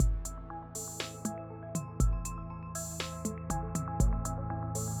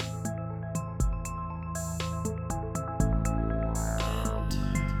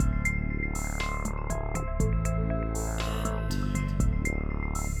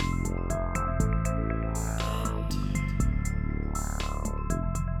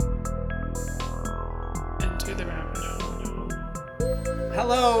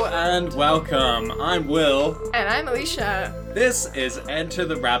Hello and welcome. I'm Will. And I'm Alicia. This is Enter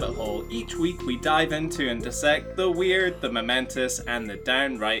the Rabbit Hole. Each week we dive into and dissect the weird, the momentous, and the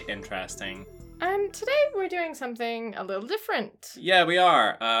downright interesting. And today we're doing something a little different. Yeah, we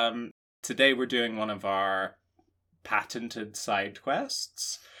are. Today we're doing one of our patented side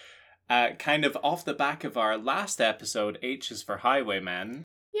quests. Kind of off the back of our last episode, H is for Highwaymen.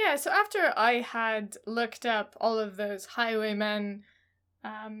 Yeah, so after I had looked up all of those Highwaymen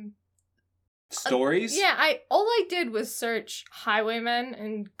Stories? all I did was search Highwaymen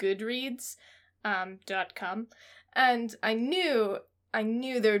in Goodreads .com, and I knew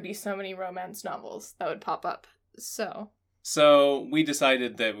there would be so many romance novels that would pop up. So we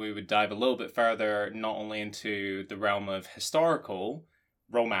decided that we would dive a little bit further, not only into the realm of historical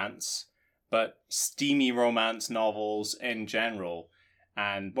romance, but steamy romance novels in general.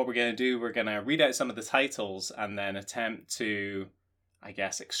 And what we're going to do, we're going to read out some of the titles and then attempt to, I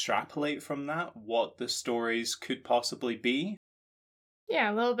guess, extrapolate from that what the stories could possibly be.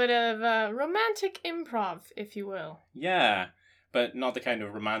 Yeah, a little bit of romantic improv, if you will. Yeah, but not the kind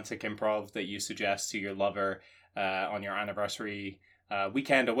of romantic improv that you suggest to your lover on your anniversary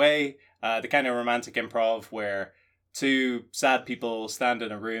weekend away. The kind of romantic improv where two sad people stand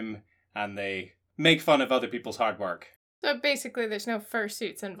in a room and they make fun of other people's hard work. So basically there's no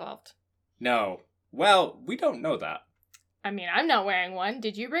fursuits involved. No. Well, we don't know that. I mean, I'm not wearing one.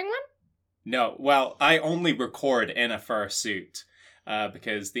 Did you bring one? No. Well, I only record in a fursuit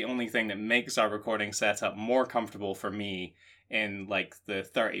because the only thing that makes our recording setup more comfortable for me in like the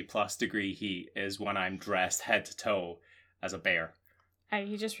 30 plus degree heat is when I'm dressed head to toe as a bear.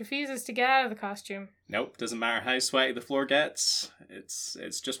 He just refuses to get out of the costume. Nope, doesn't matter how sweaty the floor gets.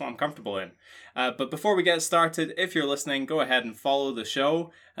 It's just what I'm comfortable in. But before we get started, if you're listening, go ahead and follow the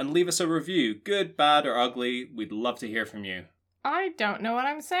show and leave us a review. Good, bad, or ugly. We'd love to hear from you. I don't know what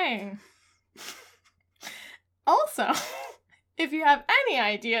I'm saying. Also, if you have any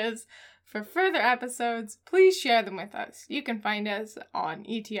ideas for further episodes, please share them with us. You can find us on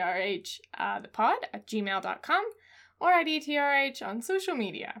etrhthepod@gmail.com or at ETRH on social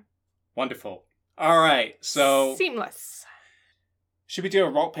media. Wonderful. All right, so... Seamless. Should we do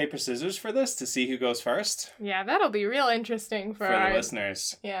a rock, paper, scissors for this to see who goes first? Yeah, that'll be real interesting for the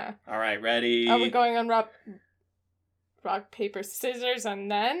listeners. Yeah. All right, ready? Are we going on rock, paper, scissors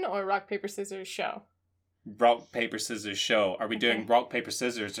and then, or rock, paper, scissors show? Rock, paper, scissors show. Are we doing rock, paper,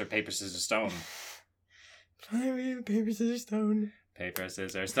 scissors or paper, scissors, stone? Paper, scissors, stone. Paper,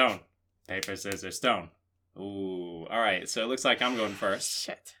 scissors, stone. Paper, scissors, stone. Ooh, all right. So it looks like I'm going first.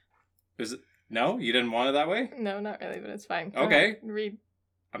 Shit. Is it? No, you didn't want it that way? No, not really, but it's fine. Go Okay. ahead, read.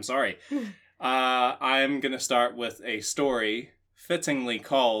 I'm sorry. I'm going to start with a story fittingly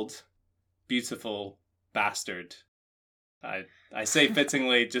called Beautiful Bastard. I say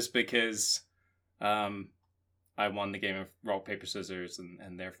fittingly just because I won the game of rock, paper, scissors,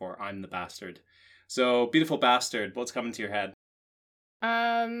 and therefore I'm the bastard. So, Beautiful Bastard, what's coming to your head?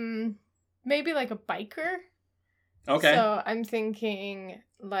 Maybe like a biker. Okay. So I'm thinking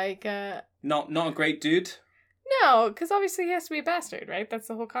like a... Not a great dude? No, because obviously he has to be a bastard, right? That's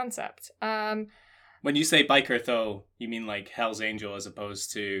the whole concept. When you say biker, though, you mean like Hell's Angel as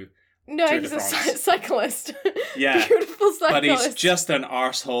opposed to no, Tour he's de a France. cyclist. Yeah. Beautiful cyclist. But he's just an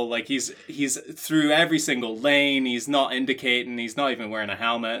arsehole. Like, he's through every single lane. He's not indicating. He's not even wearing a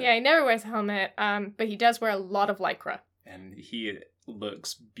helmet. Yeah, he never wears a helmet, but he does wear a lot of Lycra. And he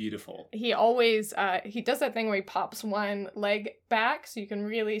looks beautiful. He always, he does that thing where he pops one leg back so you can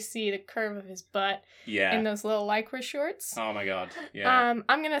really see the curve of his butt in those little Lycra shorts. Oh my god, yeah.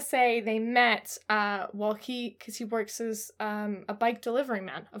 I'm gonna say they met because he works as a bike delivery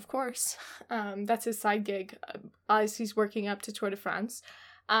man, of course. That's his side gig as he's working up to Tour de France.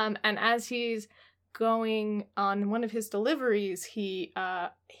 And as he's going on one of his deliveries, he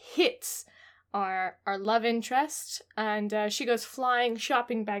hits our love interest, and she goes flying,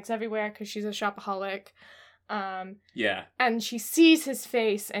 shopping bags everywhere because she's a shopaholic. And she sees his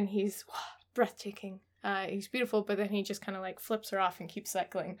face, and he's breathtaking. He's beautiful, but then he just kind of like flips her off and keeps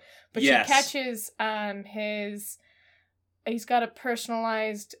cycling. But yes. She catches he's got a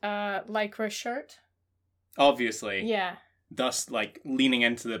personalized Lycra shirt. Obviously. Yeah. Thus, like, leaning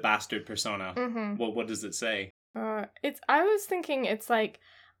into the bastard persona. Mm-hmm. Well, what does it say? I was thinking it's like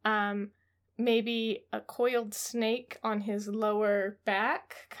maybe a coiled snake on his lower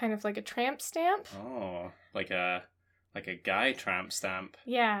back, kind of like a tramp stamp. Oh, like a guy tramp stamp.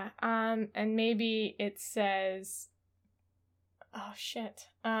 Yeah, and maybe it says, oh shit.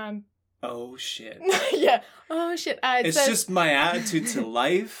 Oh shit. Yeah. Oh shit. It's just my attitude to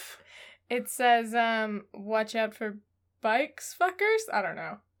life. It says, watch out for bikes fuckers. I don't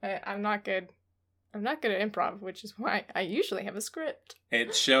know. I'm not good. I'm not good at improv, which is why I usually have a script.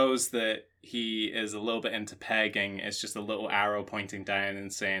 It shows that he is a little bit into pegging. It's just a little arrow pointing down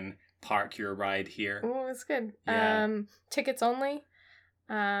and saying, park your ride here. Oh, that's good. Yeah. Tickets only.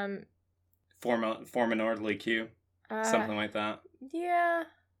 Form an orderly queue. Something like that. Yeah.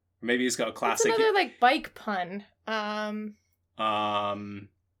 Maybe he's got a classic... It's another, like, bike pun.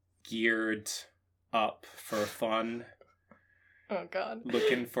 Geared up for fun. Oh, God.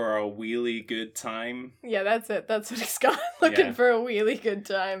 Looking for a wheelie good time. Yeah, that's it. That's what he's got. Looking for a wheelie good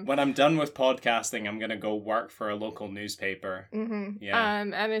time. When I'm done with podcasting, I'm going to go work for a local newspaper. Mm-hmm. Yeah.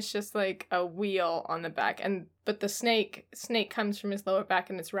 And it's just like a wheel on the back. But the snake comes from his lower back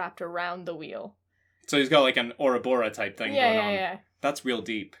and it's wrapped around the wheel. So he's got like an Ouroboros type thing going on. Yeah. That's real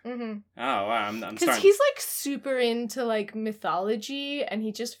deep. Mm-hmm. Oh, wow. I'm Because starting... he's like super into like mythology and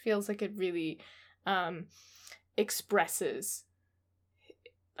he just feels like it really expresses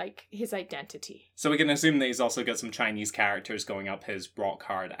like his identity. So we can assume that he's also got some Chinese characters going up his rock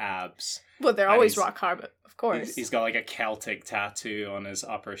hard abs. Well, they're always rock hard, of course. He's got like a Celtic tattoo on his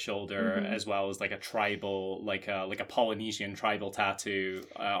upper shoulder, as well as like a tribal, like a Polynesian tribal tattoo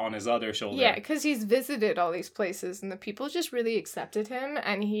on his other shoulder. Yeah, because he's visited all these places and the people just really accepted him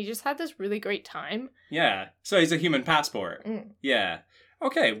and he just had this really great time. Yeah, so he's a human passport. Mm. Yeah.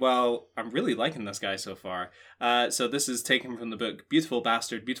 Okay, well, I'm really liking this guy so far. So this is taken from the book Beautiful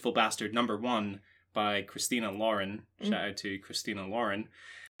Bastard, #1 by Christina Lauren. Shout out to Christina Lauren.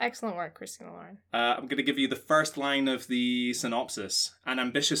 Excellent work, Christina Lauren. I'm going to give you the first line of the synopsis. An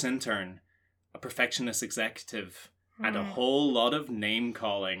ambitious intern, a perfectionist executive, and a whole lot of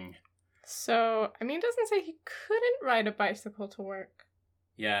name-calling. So, I mean, it doesn't say he couldn't ride a bicycle to work.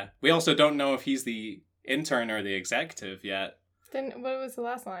 Yeah. We also don't know if he's the intern or the executive yet. Then what was the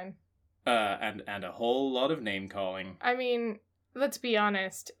last line? And a whole lot of name-calling. I mean, let's be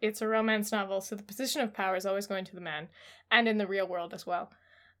honest. It's a romance novel, so the position of power is always going to the man. And in the real world as well.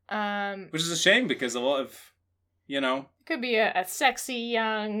 Which is a shame because a lot of, could be a sexy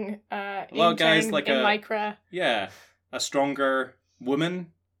young a lot of guys like in lycra. Yeah, a stronger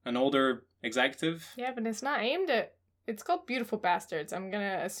woman, an older executive. Yeah, but it's not aimed at. It's called Beautiful Bastards. I'm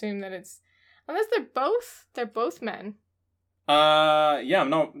gonna assume that it's unless they're both men. Yeah, I'm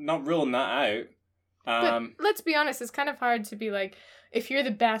not ruling that out. But let's be honest, it's kind of hard to be like, if you're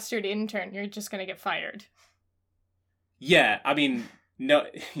the bastard intern, you're just gonna get fired. Yeah, I mean. No,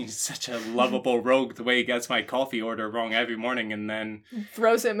 he's such a lovable rogue the way he gets my coffee order wrong every morning and then...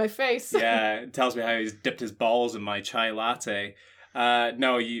 throws it in my face. Yeah, tells me how he's dipped his balls in my chai latte.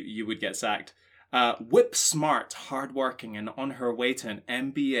 No, you would get sacked. Whip smart, hardworking, and on her way to an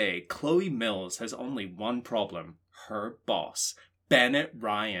MBA, Chloe Mills has only one problem. Her boss, Bennett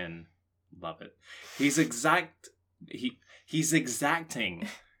Ryan. Love it. He's exacting,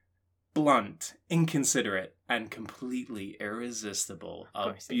 blunt, inconsiderate, and completely irresistible.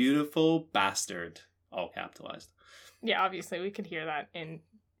 A beautiful bastard. All capitalized. Yeah, obviously, we could hear that in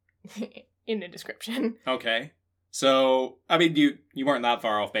the description. Okay. So, I mean, you weren't that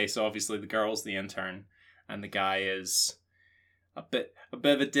far off base, so obviously the girl's the intern, and the guy is a bit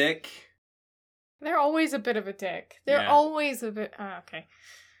of a dick. They're always a bit of a dick. They're Yeah. always a bit... Oh, okay.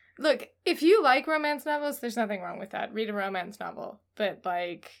 Look, if you like romance novels, there's nothing wrong with that. Read a romance novel. But,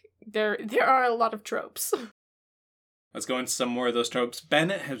 like, there are a lot of tropes. Let's go into some more of those tropes.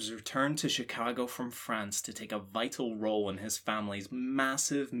 Bennett has returned to Chicago from France to take a vital role in his family's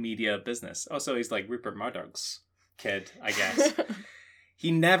massive media business. Oh, so he's like Rupert Murdoch's kid, I guess.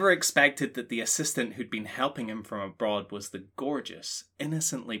 He never expected that the assistant who'd been helping him from abroad was the gorgeous,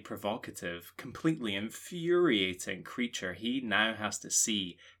 innocently provocative, completely infuriating creature he now has to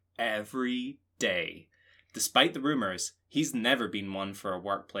see every day. Despite the rumors, he's never been one for a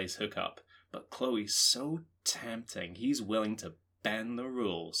workplace hookup, but Chloe's so tempting, he's willing to bend the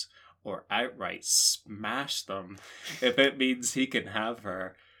rules or outright smash them if it means he can have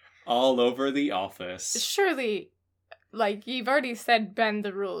her all over the office. Surely, like, you've already said bend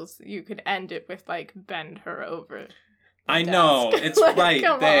the rules. You could end it with, like, bend her over. I know, it's like, right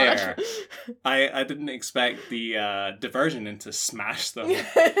come there. on. I didn't expect the diversion into smash them.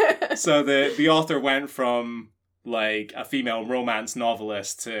 So the author went from like a female romance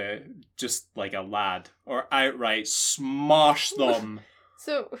novelist to just like a lad, or outright smash them.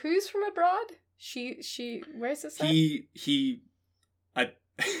 So who's from abroad? She where's this? I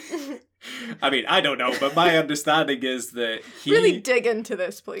mean, I don't know, but my understanding is that he really dig into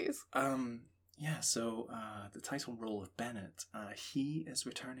this, please. Yeah, so the title role of Bennett, he is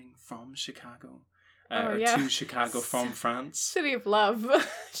returning from Chicago. To Chicago from France. City of Love,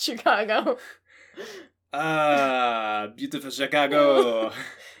 Chicago. Ah, beautiful Chicago.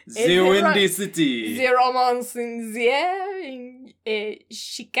 Is The it windy right? city. The romance in the air in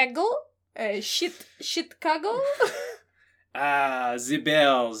Chicago? Chicago? Ah, the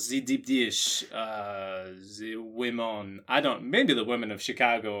bells, the deep dish, the women. I don't. Maybe the women of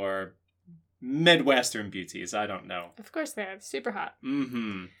Chicago are Midwestern beauties. I don't know. Of course they are. Super hot.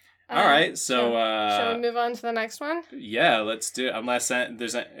 Mm-hmm. All right. So, shall we move on to the next one? yeah, let's do it. Unless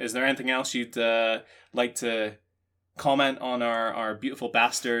is there anything else you'd like to comment on our beautiful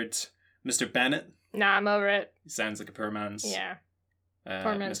bastard, Mr. Bennett? Nah, I'm over it. He sounds like a poor man's. Yeah.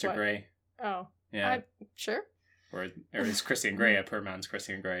 Poor man's Mr. what? Grey. Oh. Yeah. Sure. Or is Christian Grey a poor man's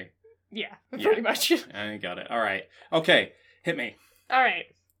Christian Grey? Yeah, Yeah. pretty much. I got it. All right. Okay. Hit me. All right.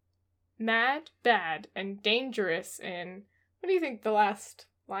 Mad, bad, and dangerous in... What do you think the last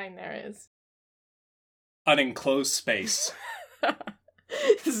line there is? An enclosed space.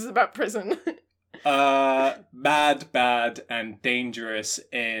 This is about prison. Mad, bad, and dangerous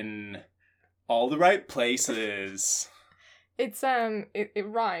in all the right places. It's it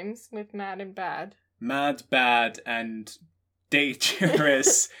rhymes with mad and bad. Mad, bad, and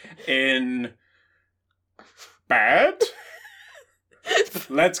dangerous in bed?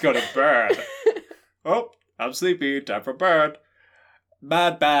 Let's go to bed. Oh, I'm sleepy. Time for bed.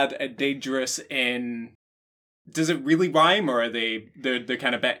 Mad, bad, and dangerous in... Does it really rhyme, or are they're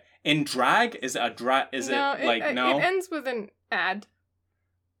kind of in drag? Is it a drag? Is No, it like no? It ends with an ad.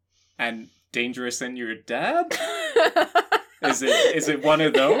 And dangerous in your dad? Is it one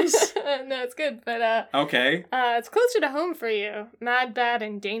of those? No, it's good, but Okay. it's closer to home for you. Mad, bad,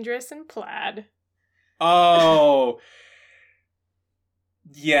 and dangerous in plaid. Oh.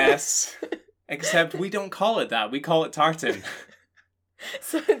 Yes. Except we don't call it that. We call it tartan.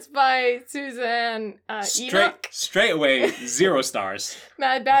 So it's by Suzanne Enoch. Straight away, 0 stars.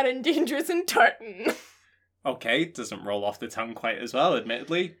 Mad, bad, and dangerous in tartan. Okay, doesn't roll off the tongue quite as well,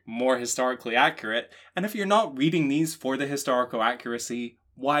 admittedly. More historically accurate. And if you're not reading these for the historical accuracy,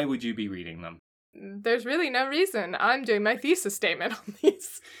 why would you be reading them? There's really no reason. I'm doing my thesis statement on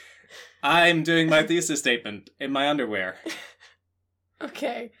these. I'm doing my thesis statement in my underwear.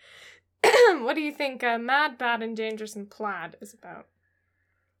 Okay. What do you think Mad, Bad, and Dangerous in Plaid is about?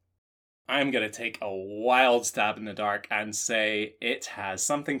 I'm going to take a wild stab in the dark and say it has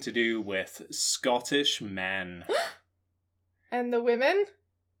something to do with Scottish men. And the women?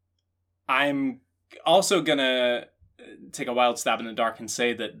 I'm also going to take a wild stab in the dark and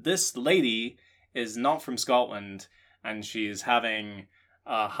say that this lady is not from Scotland and she's having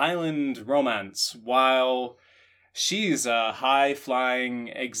a Highland romance while she's a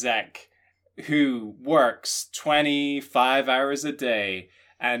high-flying exec who works 25 hours a day.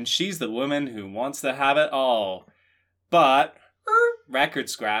 And she's the woman who wants to have it all. But, record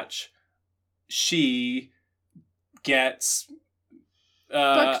scratch, she gets...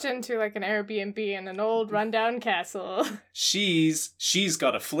 booked into like an Airbnb in an old rundown castle. She's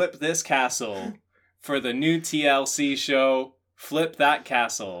got to flip this castle for the new TLC show, Flip That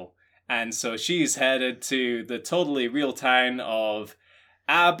Castle. And so she's headed to the totally real town of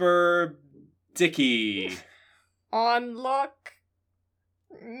Aberdicky. On Loch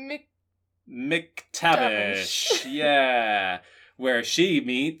McTavish, yeah, where she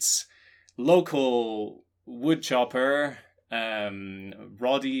meets local woodchopper,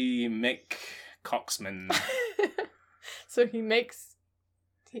 Roddy McCoxman. So he makes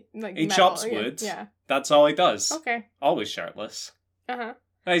He metal, chops wood. Yeah. That's all he does. Okay. Always shirtless. Uh-huh.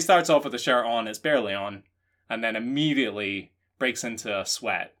 He starts off with the shirt on, it's barely on, and then immediately breaks into a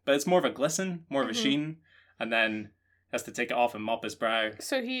sweat. But it's more of a glisten, more of a sheen, and then has to take it off and mop his brow.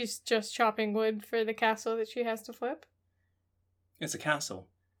 So he's just chopping wood for the castle that she has to flip? It's a castle.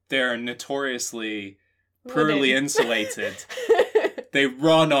 They're notoriously poorly insulated. They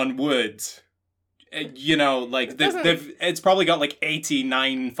run on wood. You know, like, it's probably got like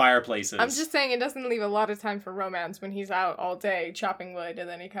 89 fireplaces. I'm just saying it doesn't leave a lot of time for romance when he's out all day chopping wood and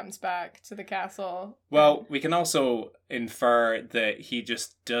then he comes back to the castle. Well, we can also infer that he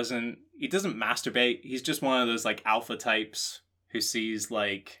doesn't masturbate. He's just one of those like alpha types who sees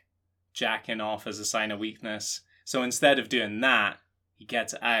like jacking off as a sign of weakness. So instead of doing that, he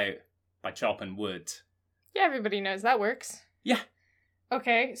gets it out by chopping wood. Yeah, everybody knows that works. Yeah.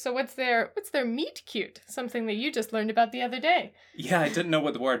 Okay, so what's their meet cute? Something that you just learned about the other day. Yeah, I didn't know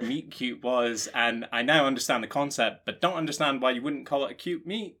what the word meet cute was, and I now understand the concept, but don't understand why you wouldn't call it a cute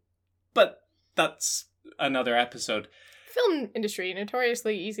meet. But that's another episode. Film industry,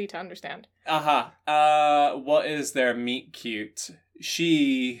 notoriously easy to understand. What is their meet cute?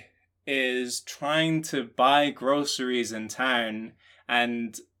 She is trying to buy groceries in town,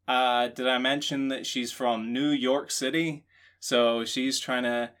 and did I mention that she's from New York City? So she's trying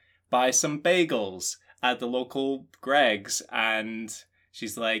to buy some bagels at the local Greg's, and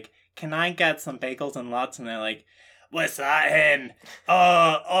she's like, "Can I get some bagels and lots?" And they're like, "What's that, hen?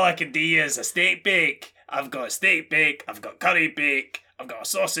 All I can do is a steak bake. I've got a steak bake, I've got curry bake, I've got a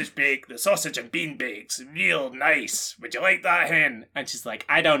sausage bake. The sausage and bean bake's real nice. Would you like that, hen?" And she's like,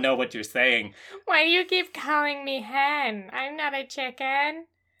 "I don't know what you're saying." Why do you keep calling me hen? I'm not a chicken.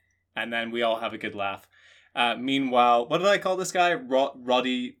 And then we all have a good laugh. Meanwhile, what did I call this guy?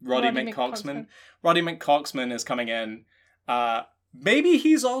 Roddy McCoxman. Roddy McCoxman is coming in. Maybe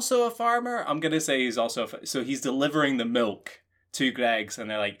he's also a farmer. I'm going to say he's also... So he's delivering the milk to Greg's, and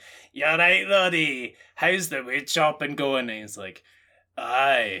they're like, "You're right, Roddy. How's the wood chopping going?" And he's like,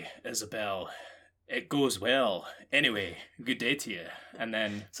 "Aye, Isabel. It goes well. Anyway, good day to you." And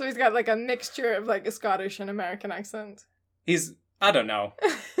then... So he's got like a mixture of like a Scottish and American accent. He's... I don't know.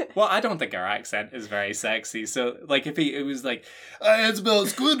 Well, I don't think our accent is very sexy. So, like, if it was like, "Aye, Isabel,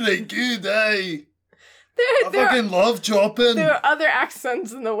 it's going right good, aye. I fucking love chopping." There are other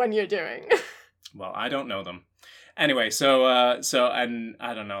accents than the one you're doing. Well, I don't know them. Anyway, and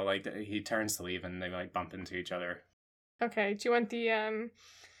I don't know, like, he turns to leave and they, like, bump into each other. Okay, do you want the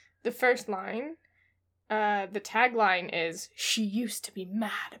first line? The tagline is, "She used to be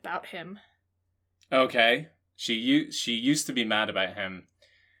mad about him." Okay. She used to be mad about him.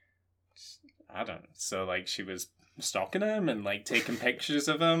 I don't know. So, like, she was stalking him and, like, taking pictures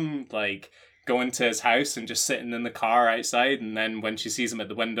of him, like, going to his house and just sitting in the car outside, and then when she sees him at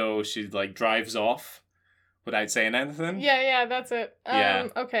the window, she, like, drives off without saying anything. Yeah, that's it. Yeah.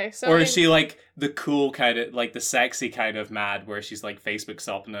 Okay, so... Or is she, like, the cool kind of, like, the sexy kind of mad, where she's, like, Facebook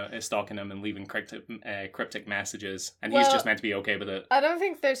stalking him and leaving cryptic messages, and he's just meant to be okay with it? I don't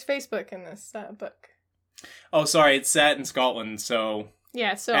think there's Facebook in this book. Oh, sorry, it's set in Scotland, so...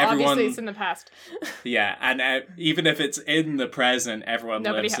 Yeah, so obviously it's in the past. Yeah, and even if it's in the present, everyone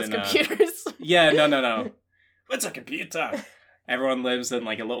lives in Nobody has computers. Yeah, no. What's a computer? Everyone lives in,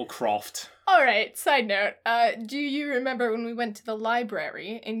 like, a little croft. Alright, side note. Do you remember when we went to the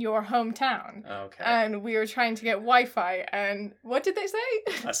library in your hometown? Okay. And we were trying to get Wi-Fi, and what did they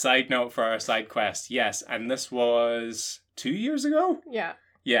say? A side note for our side quest, yes, and this was 2 years ago? Yeah.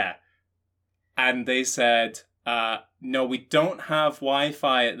 Yeah. And they said, no, we don't have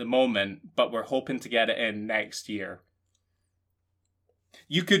Wi-Fi at the moment, but we're hoping to get it in next year.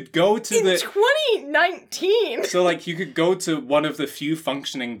 You could go to in 2019! So, like, you could go to one of the few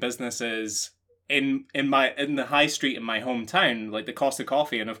functioning businesses in the high street in my hometown, like the Costa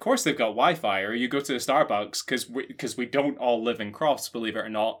Coffee, and of course they've got Wi-Fi. Or you go to the Starbucks, because we don't all live in crofts, believe it or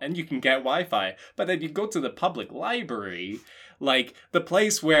not, and you can get Wi-Fi. But then you go to the public library, like the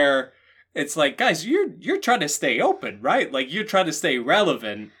place where it's like, guys, you're trying to stay open, right? Like, you're trying to stay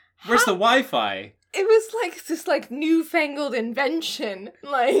relevant. Where's the Wi-Fi? It was like this like newfangled invention,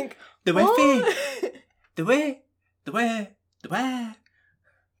 like the Wi-Fi,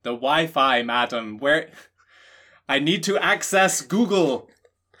 the Wi-Fi, madam. Where I need to access Google.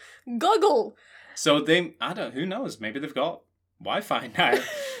 Google. So who knows? Maybe they've got Wi-Fi now.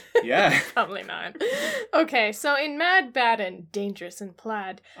 Yeah. Probably not. Okay, so in Mad, Bad, and Dangerous in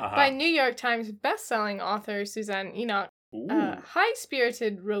Plaid, by New York Times bestselling author Suzanne Enoch,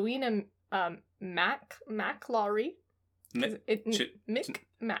 high-spirited Rowena McLaury.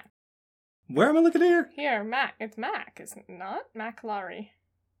 Mac. Where am I looking here? Here, Mac. It's Mac, is it not? McLaury.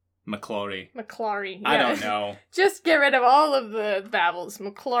 McClory. Yeah. I don't know. Just get rid of all of the babbles.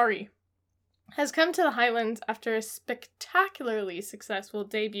 McClory has come to the Highlands after a spectacularly successful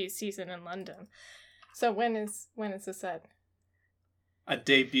debut season in London. So when is this set? A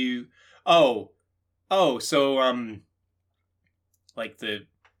debut. So like the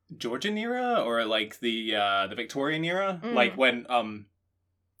Georgian era, or like the Victorian era, like when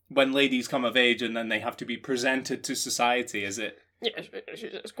ladies come of age and then they have to be presented to society. Is it? Yeah,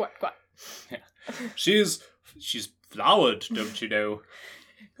 she's quite. Yeah. She's flowered, don't you know?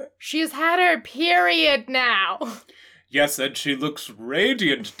 She's had her period now. Yes, and she looks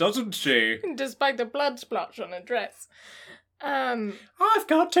radiant, doesn't she? Despite the blood splotch on her dress. I've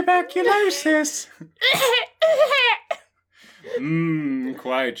got tuberculosis.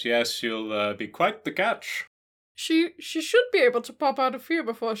 Quite, yes, she'll be quite the catch. She should be able to pop out a few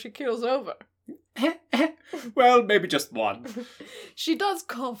before she keels over. Well, maybe just one. She does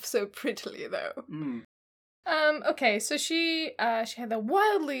cough so prettily, though. Okay, so she had a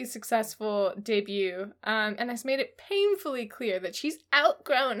wildly successful debut, and has made it painfully clear that she's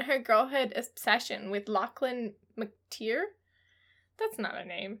outgrown her girlhood obsession with Lachlan McTeer. That's not a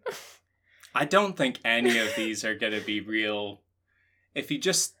name. I don't think any of these are going to be real if you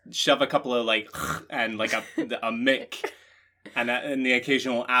just shove a couple of like and like a mick and the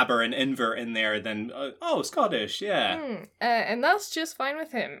occasional aber and invert in there, then Scottish, yeah. And that's just fine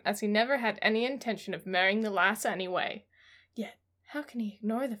with him, as he never had any intention of marrying the lass anyway. Yet, how can he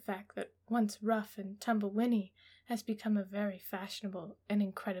ignore the fact that once rough and tumble Winnie has become a very fashionable and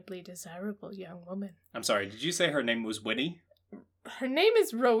incredibly desirable young woman? I'm sorry, did you say her name was Winnie? Her name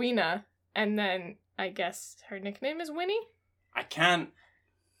is Rowena, and then I guess her nickname is Winnie? I can't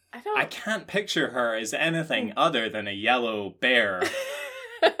picture her as anything other than a yellow bear.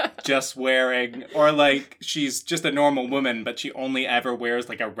 Just wearing, or like she's just a normal woman, but she only ever wears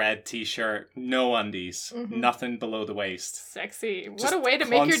like a red t-shirt, no undies, nothing below the waist. Sexy. What Just a way to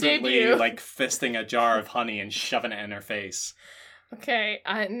make your constantly, debut. like fisting a jar of honey and shoving it in her face. Okay,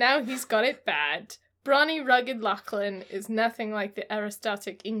 now he's got it bad. Brawny, rugged Lachlan is nothing like the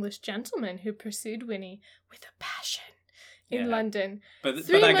aristocratic English gentleman who pursued Winnie with a passion in London. But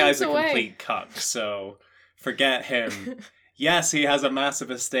 3 that guy's months a away. complete cuck, so forget him. Yes, he has a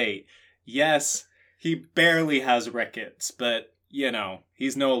massive estate. Yes, he barely has rickets, but, you know,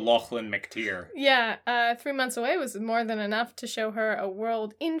 he's no Lachlan McTeer. Yeah, 3 months away was more than enough to show her a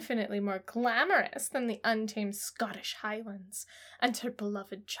world infinitely more glamorous than the untamed Scottish Highlands and her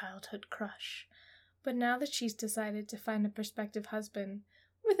beloved childhood crush. But now that she's decided to find a prospective husband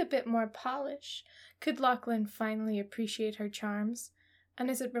with a bit more polish, could Lachlan finally appreciate her charms? And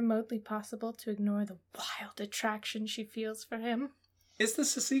is it remotely possible to ignore the wild attraction she feels for him? Is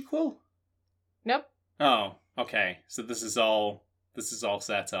this a sequel? Nope. Oh, okay. So this is all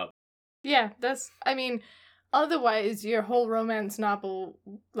set up. Yeah, otherwise your whole romance novel,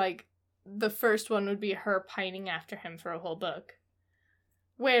 like, the first one would be her pining after him for a whole book.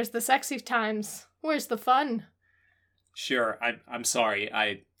 Where's the sexy times? Where's the fun? Sure, I'm sorry.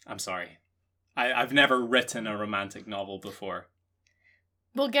 I'm sorry. I've never written a romantic novel before.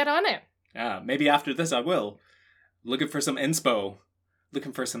 We'll get on it. Yeah, maybe after this I will. Looking for some inspo.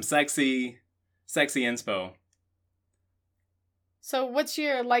 Looking for some sexy inspo. So what's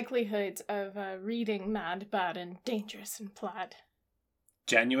your likelihood of reading Mad, Bad, and Dangerous in Plaid?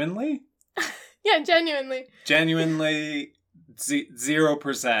 Genuinely? Yeah, genuinely. Genuinely,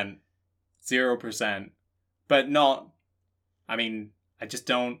 0%. 0%. But not, I mean, I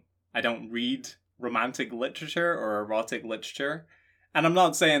don't read romantic literature or erotic literature. And I'm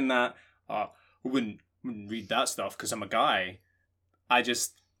not saying that I wouldn't read that stuff because I'm a guy.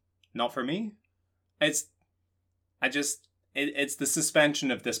 Not for me. It's the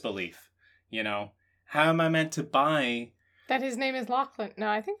suspension of disbelief, you know? How am I meant to buy... That his name is Lachlan. No,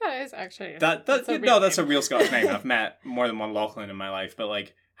 I think that is actually... That's a real Scottish name. I've met more than one Lachlan in my life, but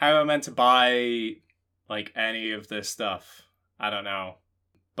like, how am I meant to buy like any of this stuff? I don't know.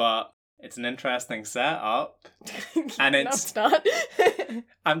 But it's an interesting setup. And it's not.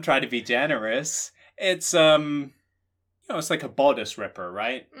 I'm trying to be generous. It's it's like a bodice ripper,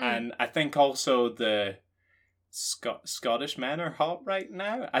 right? And I think also the Scottish men are hot right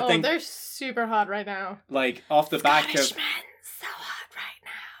now. I think they're super hot right now. Like off the back of Scottish men, so hot right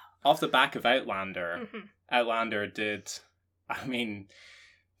now. Off the back of Outlander. Outlander did, I mean,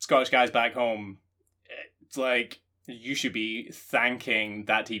 Scottish guys back home, it's like, you should be thanking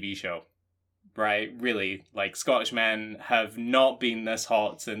that TV show, right? Really, like, Scottish men have not been this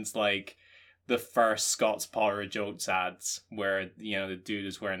hot since, like, the first Scots Porridge Oats ads, where, you know, the dude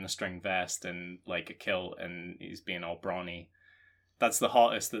is wearing the string vest and, like, a kilt, and he's being all brawny. That's the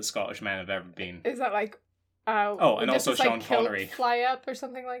hottest that Scottish men have ever been. Is that, like... and also Sean Connery. Fly up or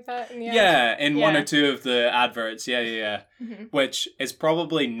something like that in the in one or two of the adverts. Yeah. Mm-hmm. Which is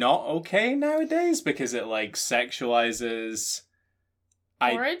probably not okay nowadays because it like sexualizes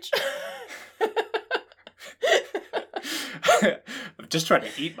porridge. I'm just trying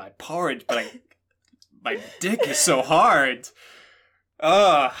to eat my porridge, but my dick is so hard.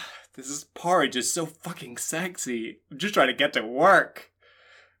 This porridge is so fucking sexy. I'm just trying to get to work.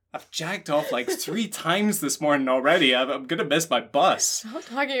 I've jacked off like 3 times this morning already. I'm gonna miss my bus. Stop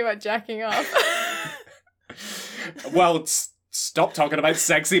talking about jacking off. Well, stop talking about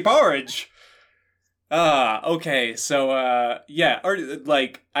sexy porridge. Okay, so,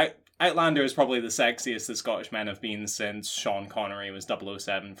 Outlander is probably the sexiest the Scottish men have been since Sean Connery was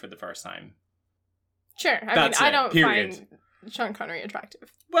 007 for the first time. Sure, I don't find Sean Connery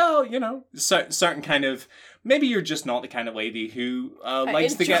attractive. Well, you know, certain kind of... Maybe you're just not the kind of lady who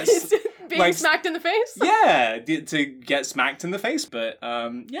likes to get... being smacked in the face? Yeah, to get smacked in the face. But,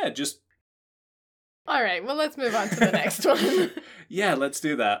 just... Alright, well, let's move on to the next one. Yeah, let's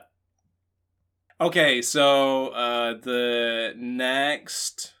do that. Okay, so the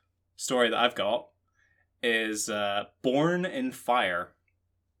next story that I've got is Born in Fire.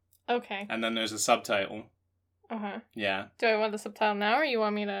 Okay. And then there's a subtitle. Uh-huh. Yeah. Do I want the subtitle now, or you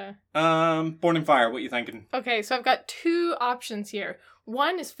want me to... Born in Fire, what you thinking? Okay, so I've got two options here.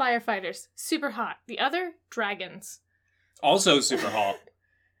 One is firefighters, super hot. The other, dragons. Also super hot.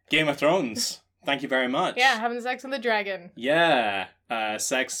 Game of Thrones. Thank you very much. Yeah, having sex with a dragon. Yeah.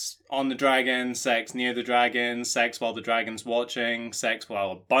 Sex on the dragon, sex near the dragon, sex while the dragon's watching, sex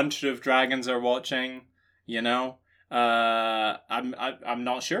while a bunch of dragons are watching, you know? I'm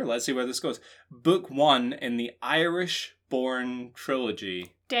not sure. Let's see where this goes. Book 1 in the Irish-born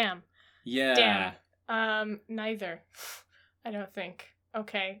trilogy. Damn. Yeah. Damn. Neither. I don't think.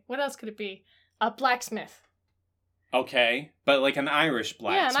 Okay, what else could it be? A blacksmith. Okay, but like an Irish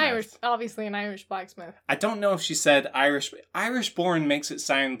blacksmith. Yeah, obviously an Irish blacksmith. I don't know if she said Irish. Irish-born makes it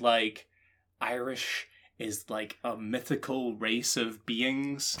sound like Irish is like a mythical race of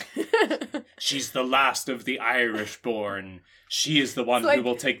beings. She's the last of the Irish-born. She is the one like who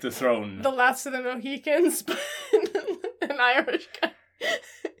will take the throne. The last of the Mohicans, but an Irish guy.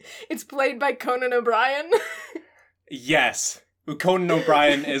 It's played by Conan O'Brien. Yes. Conan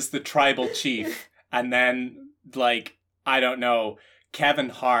O'Brien is the tribal chief. And then, like, I don't know, Kevin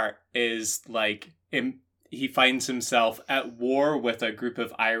Hart is, like, he finds himself at war with a group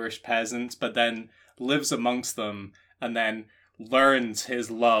of Irish peasants, but then lives amongst them, and then learns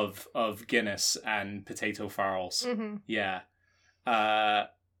his love of Guinness and potato farls. Mm-hmm. Yeah.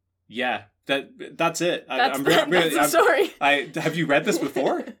 Yeah. That's it. That's the story. Have you read this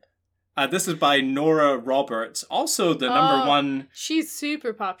before? This is by Nora Roberts, also the number one... She's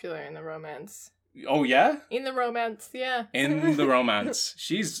super popular in the romance. Oh, yeah? In the romance, yeah. In the romance.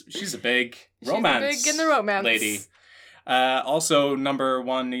 She's a big romance She's big in the romance lady. Also number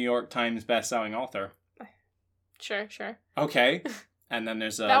one New York Times bestselling author. Sure. Okay. And then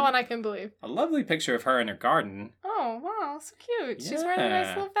there's that one I can believe. A lovely picture of her in her garden. Oh, wow, so cute. Yeah. She's wearing a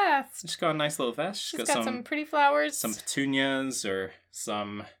nice little vest. She's got a nice little vest. She's got some pretty flowers. Some petunias or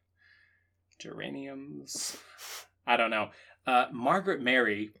some geraniums. I don't know. Margaret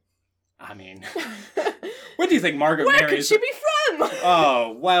Mary. I mean, where do you think Margaret Mary is? Where could she be from?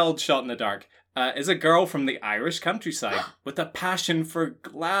 Oh, wild shot in the dark. Is a girl from the Irish countryside with a passion for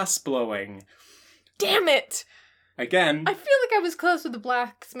glass blowing. Damn it! Again. I feel like I was close with the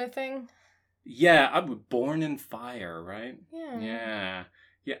blacksmithing. Yeah, I was Born in Fire, right? Yeah.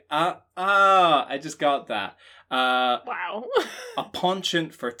 Yeah. I just got that. Wow. A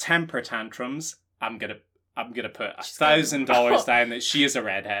penchant for temper tantrums. I'm gonna put $1,000 down that she is a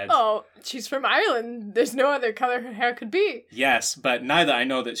redhead. Oh, she's from Ireland. There's no other color her hair could be. Yes, but now that I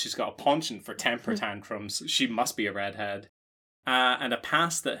know that she's got a penchant for temper tantrums, she must be a redhead. And a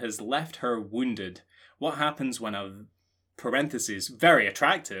past that has left her wounded. What happens when a, parentheses, very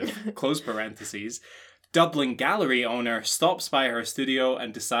attractive, close parentheses, Dublin gallery owner stops by her studio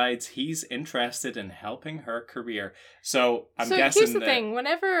and decides he's interested in helping her career. So I'm guessing here's the thing.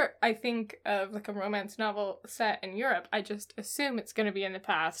 Whenever I think of like a romance novel set in Europe, I just assume it's going to be in the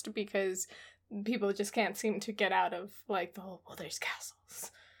past because people just can't seem to get out of like the whole, well, there's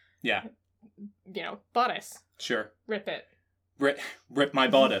castles. Yeah. You know, bodice. Sure. Rip it. Rip my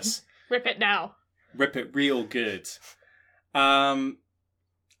bodice. Rip it now. Rip it real good. And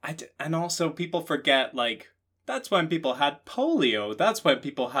also people forget, like, that's when people had polio. That's when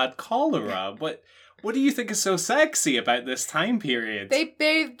people had cholera. What do you think is so sexy about this time period? They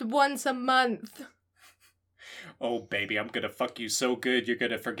bathed once a month. Oh, baby, I'm gonna fuck you so good you're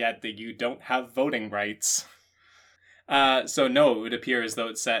gonna forget that you don't have voting rights. So no, it would appear as though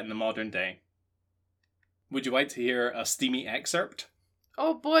it's set in the modern day. Would you like to hear a steamy excerpt?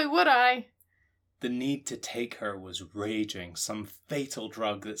 Oh boy, would I. The need to take her was raging, some fatal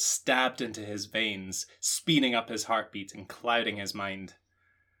drug that stabbed into his veins, speeding up his heartbeat and clouding his mind.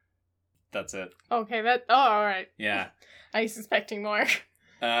 That's it. Okay, alright. Yeah. I was suspecting more.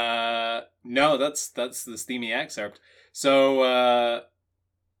 No, that's the steamy excerpt. So,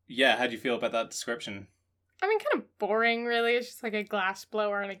 yeah, how do you feel about that description? I mean, kind of boring, really. It's just like a glass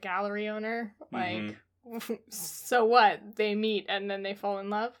blower and a gallery owner. Like, so what? They meet and then they fall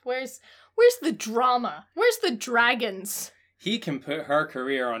in love? Where's the drama? Where's the dragons? He can put her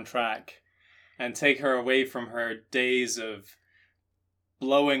career on track and take her away from her days of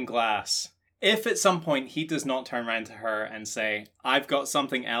blowing glass. If at some point he does not turn around to her and say, I've got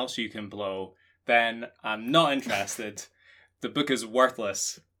something else you can blow, then I'm not interested. The book is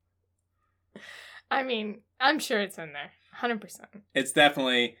worthless. I mean, I'm sure it's in there. 100%. It's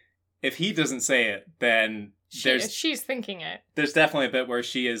definitely, if he doesn't say it, then she's thinking it. There's definitely a bit where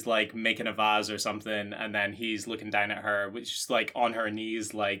she is like making a vase or something, and then he's looking down at her, which is like on her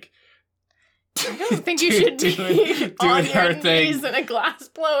knees, like, I don't think you should be doing on her your thing. knees in a glass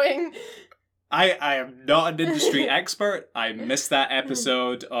blowing. I am not an industry expert. I missed that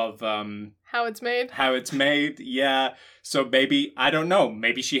episode of How it's made. how it's made. Yeah. So maybe, I don't know,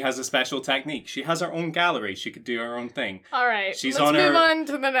 maybe she has a special technique. She has her own gallery. She could do her own thing. All right, She's let's on move her- on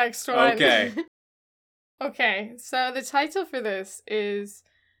to the next one. Okay. Okay, so the title for this is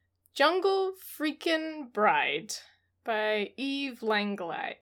Jungle Freakin' Bride by Eve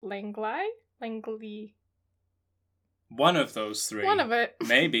Langley. Langley? One of those three. One of it.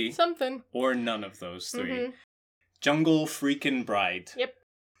 Maybe. Something. Or none of those three. Mhm. Jungle Freakin' Bride. Yep.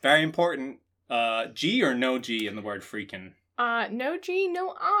 Very important. G or no G in the word freakin'? No G,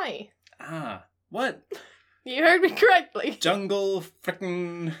 no I. Ah, what? You heard me correctly. Jungle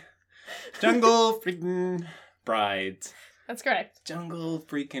freakin' Bride. That's correct. Jungle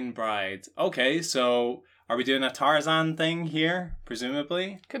freakin' Bride. Okay, so are we doing a Tarzan thing here?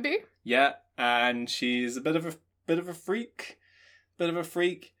 Presumably. Could be. Yeah, and she's a bit of a freak. Bit of a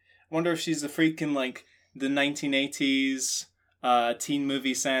freak. Wonder if she's a freak in like the 1980s teen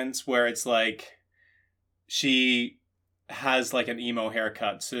movie sense where it's like she has like an emo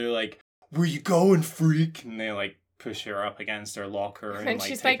haircut. So they're like, where you going, freak? And they like push her up against her locker and And like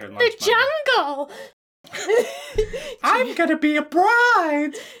she's take like, her the lunch money. jungle! I'm gonna be a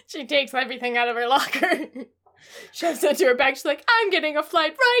bride! She takes everything out of her locker. Shoves it to her bag. She's like, I'm getting a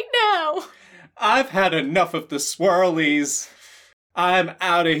flight right now. I've had enough of the swirlies. I'm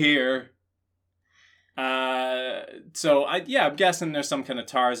out of here. I'm guessing there's some kind of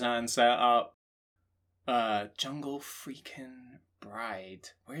Tarzan set up. Jungle freaking Bride.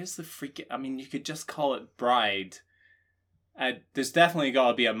 Where's the freaking... I mean, you could just call it Bride. There's definitely got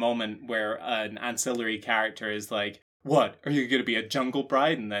to be a moment where an ancillary character is like, what? Are you going to be a jungle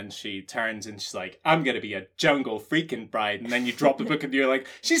bride? And then she turns and she's like, I'm going to be a jungle freaking bride. And then you drop the book and you're like,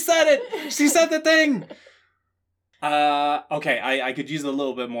 she said it! She said the thing! Okay, I could use a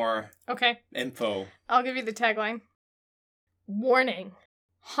little bit more Okay, info. I'll give you the tagline. Warning.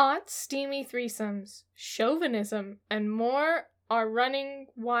 Hot, steamy threesomes, chauvinism, and more are running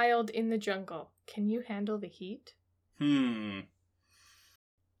wild in the jungle. Can you handle the heat?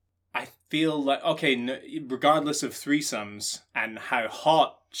 I feel like, okay, regardless of threesomes and how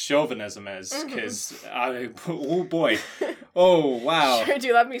hot chauvinism is, because, oh boy, oh wow. Sure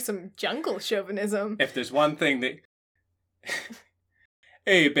do love me some jungle chauvinism. If there's one thing that...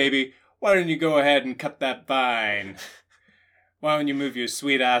 Hey, baby, why don't you go ahead and cut that vine? Why don't you move your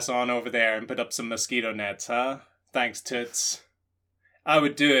sweet ass on over there and put up some mosquito nets, huh? Thanks, toots. I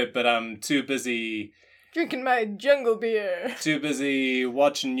would do it, but I'm too busy... Drinking my jungle beer. Too busy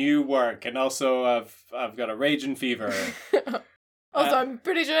watching you work, and also I've got a raging fever. Also, I'm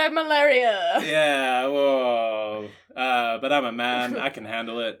pretty sure I have malaria. Yeah, whoa. But I'm a man. I can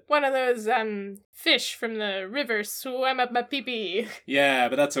handle it. One of those fish from the river swam up my pee-pee. Yeah,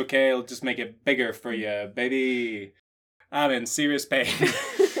 but that's okay. I'll just make it bigger for you, baby. I'm in serious pain.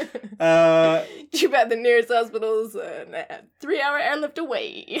 Too bad the nearest hospital's a 3-hour airlift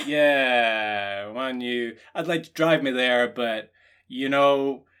away. Yeah, I'd like to drive me there, but, you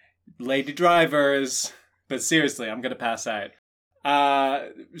know, lady drivers. But seriously, I'm gonna pass out.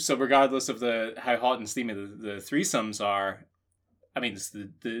 So regardless of how hot and steamy the threesomes are, I mean, it's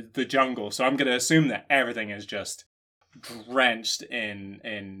the jungle, so I'm gonna assume that everything is just drenched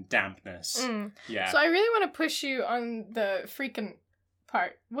in dampness. Yeah. So I really want to push you on the freaking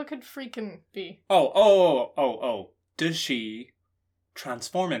part. What could freaking be? Oh. Does she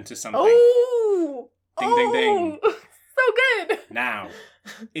transform into something? Oh! Ding, ding, ding. So good! Now,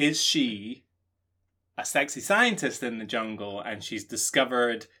 is she a sexy scientist in the jungle and she's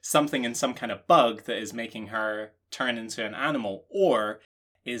discovered something in some kind of bug that is making her turn into an animal? Or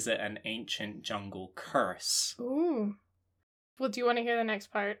is it an ancient jungle curse? Ooh. Well, do you want to hear the next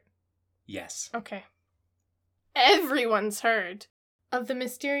part? Yes. Okay. Everyone's heard of the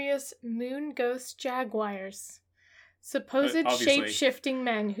mysterious moon ghost jaguars. Supposed Obviously. shape-shifting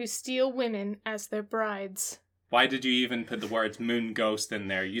men who steal women as their brides. Why did you even put the words moon ghost in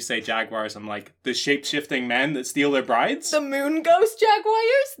there? You say jaguars, I'm like, the shape-shifting men that steal their brides? The moon ghost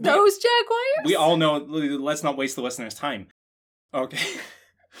jaguars? Those jaguars? We all know, let's not waste the listener's time. Okay.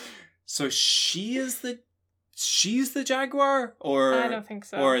 So she's the jaguar? Or I don't think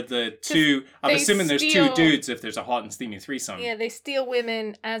so. Or the two... I'm they assuming there's two steal- dudes if there's a hot and steamy threesome. Yeah, they steal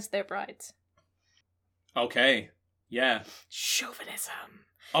women as their brides. Okay. Yeah. Chauvinism.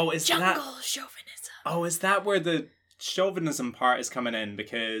 Oh, is Jungle that... chauvinism. Oh, is that where the chauvinism part is coming in?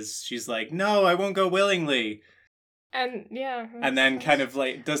 Because she's like, no, I won't go willingly. And, yeah. And then kind of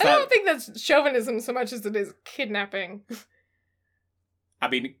like, does I that... don't think that's chauvinism so much as it is kidnapping. I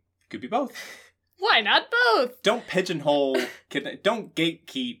mean, Could be both. Why not both? Don't pigeonhole, don't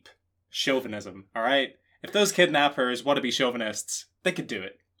gatekeep chauvinism, alright? If those kidnappers want to be chauvinists, they could do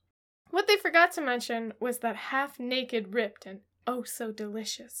it. What they forgot to mention was that half-naked, ripped, and oh so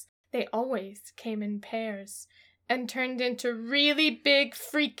delicious, they always came in pairs and turned into really big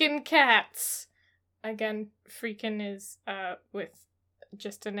freaking cats. Again, freaking is with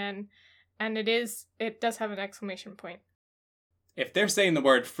just an N, and it does have an exclamation point. If they're saying the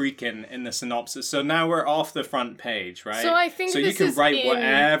word freaking in the synopsis, so now we're off the front page, right? So I think you can write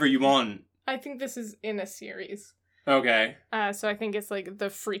whatever you want. I think this is in a series. Okay. So I think it's like the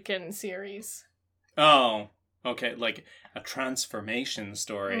freaking series. Oh, okay, like a transformation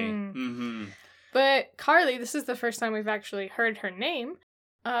story. Mm-hmm. But Carly, this is the first time we've actually heard her name.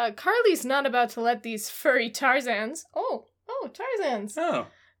 Carly's not about to let these furry Tarzans, Tarzans,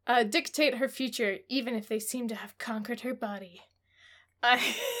 dictate her future, even if they seem to have conquered her body.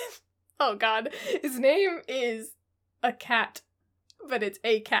 Oh god, his name is a cat, but it's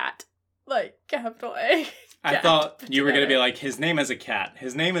a cat, like capital A. I thought you were going to be like, his name is a cat.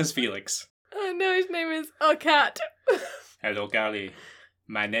 His name is Felix. No, his name is a cat. Hello, Carly.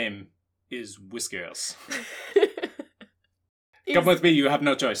 My name is Whiskers. Come with me, you have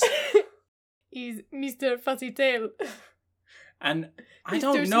no choice. He's Mr. Fuzzy Tail. And I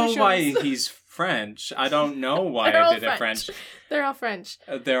don't know why he's French. I don't know why I did it French. They're all French.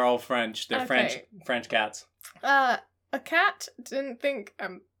 They're all French. They're okay. French cats. A cat didn't think...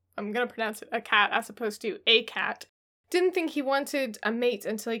 I'm gonna pronounce it a cat as opposed to a cat. Didn't think he wanted a mate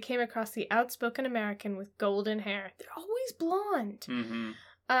until he came across the outspoken American with golden hair. They're always blonde.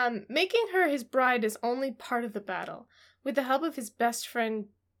 Mm-hmm. Making her his bride is only part of the battle. With the help of his best friend,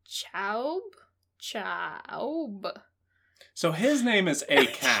 Chaub. So his name is a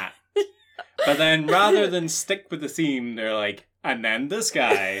cat. But then rather than stick with the theme, they're like, and then this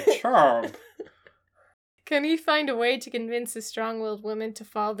guy, Chaub. Can he find a way to convince a strong-willed woman to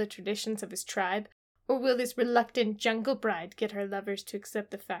follow the traditions of his tribe? Or will this reluctant jungle bride get her lovers to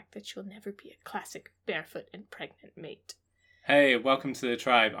accept the fact that she'll never be a classic barefoot and pregnant mate? Hey, welcome to the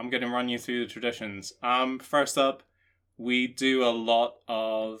tribe. I'm going to run you through the traditions. First up, we do a lot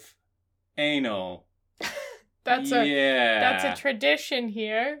of anal. That's a tradition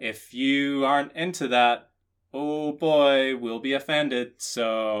here. If you aren't into that, oh boy, we'll be offended.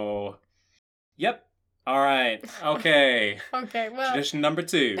 So, yep. All right. Okay. Okay, well. Tradition number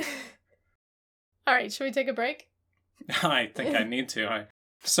 2. All right, should we take a break? I think I need to. I'm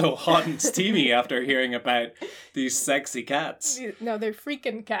so hot and steamy after hearing about these sexy cats. No, they're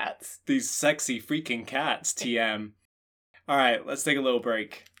freaking cats. These sexy freaking cats, TM. All right, let's take a little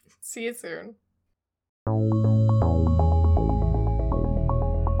break. See you soon.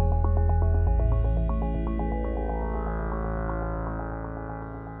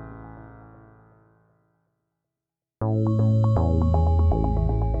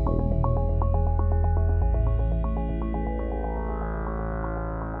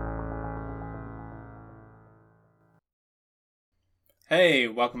 Hey,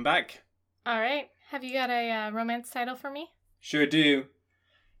 welcome back. All right. Have you got a romance title for me? Sure do.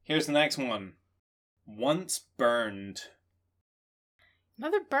 Here's the next one. Once Burned.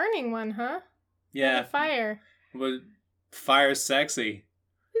 Another burning one, huh? Yeah. Like fire. Well, fire's sexy.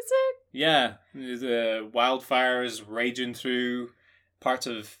 Is it? Yeah. The wildfires raging through parts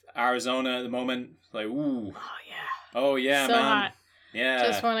of Arizona at the moment. Like, ooh. Oh, yeah. Oh, yeah, so man. Hot. Yeah.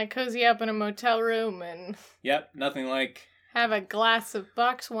 Just want to cozy up in a motel room and... Yep, nothing like... have a glass of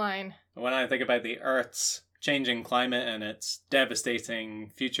box wine. When I think about the Earth's changing climate and its devastating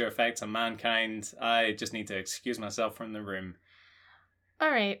future effects on mankind, I just need to excuse myself from the room.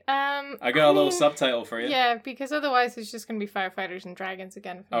 All right. I got a little subtitle for you. Yeah, because otherwise it's just going to be firefighters and dragons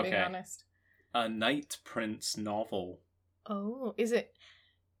again, if I'm being honest. A Night Prince novel. Oh, is it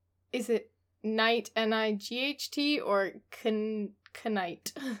Night, N-I-G-H-T, or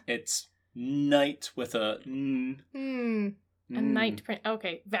Knight? It's Night with a N. A Night Prince.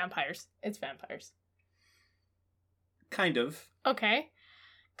 Okay, vampires. It's vampires. Kind of. Okay.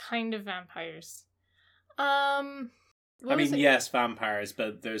 Kind of vampires. Yes, vampires,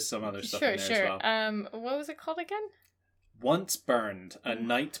 but there's some other stuff in there as well. What was it called again? Once Burned, a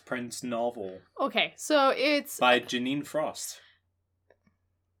Night Prince novel. Okay, so it's... by Janine Frost.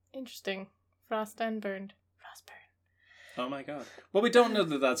 Interesting. Frost and Burned. Oh my god. Well, we don't know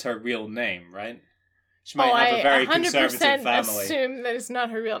that that's her real name, right? She might have a very conservative family. I 100% assume that it's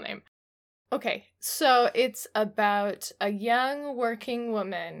not her real name. Okay, so it's about a young working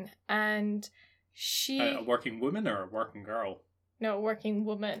woman, and she... A working woman or a working girl? No, working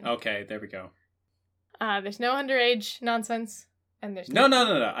woman. Okay, there we go. There's no underage nonsense. and there's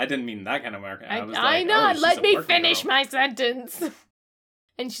No. I didn't mean that kind of market. I was I like, know. oh, she's Let a me working finish girl. my sentence.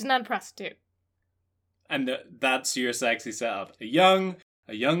 And she's not a prostitute. And that's your sexy setup. A young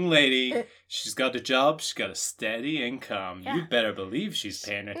lady. She's got a job. She's got a steady income. Yeah. You better believe she's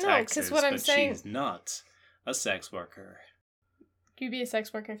paying her No, 'cause taxes. what I'm but saying- she's not a sex worker. You be a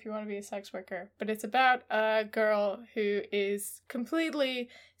sex worker if you want to be a sex worker. But it's about a girl who is completely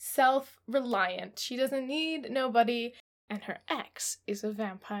self-reliant. She doesn't need nobody. And her ex is a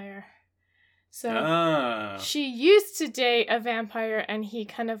vampire. So she used to date a vampire and he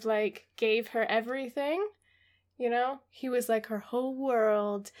kind of like gave her everything. You know? He was like her whole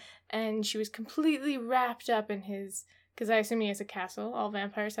world. And she was completely wrapped up in his... Because I assume he has a castle. All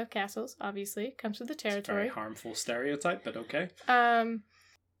vampires have castles, obviously. Comes with the It's a territory. very harmful stereotype, but okay.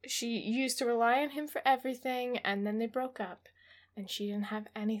 She used to rely on him for everything, and then they broke up. And she didn't have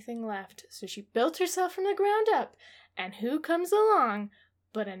anything left. So she built herself from the ground up. And who comes along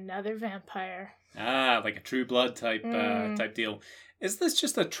but another vampire? Like a True Blood type deal. Is this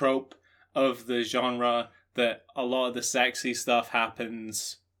just a trope of the genre that a lot of the sexy stuff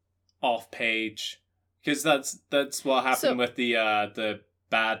happens off page? Because that's what happened with the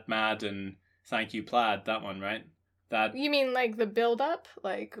Bad Mad and Thank You Plaid, that one, right? That You mean like the build up?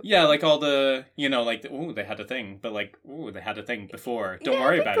 Like yeah, like all the like they had a thing, but like they had a thing before. Don't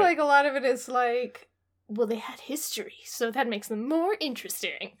worry about like a lot of it is like, well, they had history, so that makes them more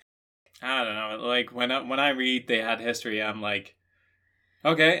interesting. I don't know. Like when I read they had history, I'm like,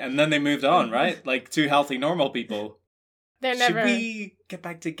 okay, and then they moved on, right? Like two healthy normal people. They're never. Should we get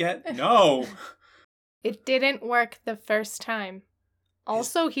back together? No. It didn't work the first time.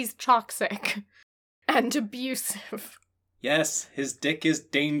 Also, he's toxic and abusive. Yes, his dick is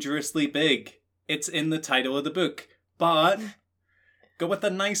dangerously big. It's in the title of the book. But go with a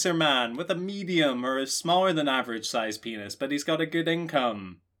nicer man, with a medium or a smaller than average size penis, but he's got a good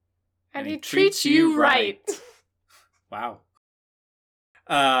income. And he treats you right. Wow.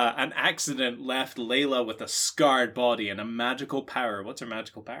 An accident left Layla with a scarred body and a magical power. What's her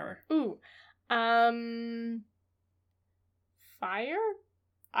magical power? Ooh. Fire?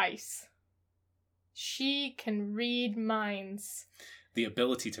 Ice. She can read minds. The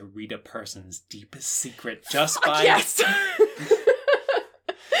ability to read a person's deepest secret just by... Yes!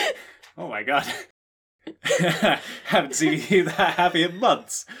 Oh my god. Haven't seen you that happy in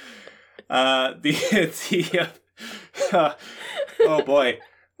months. Oh boy.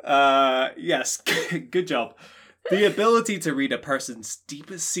 Yes, good job. The ability to read a person's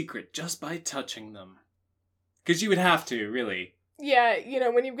deepest secret just by touching them. Because you would have to, really. Yeah,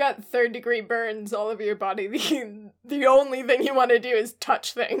 when you've got third-degree burns all over your body, the only thing you want to do is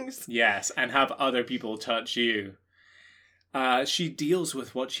touch things. Yes, and have other people touch you. She deals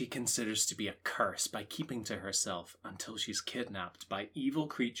with what she considers to be a curse by keeping to herself until she's kidnapped by evil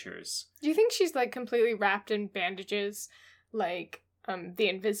creatures. Do you think she's, like, completely wrapped in bandages, like, the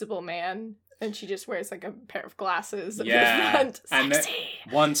Invisible Man? And she just wears, like, a pair of glasses at the front. Sexy!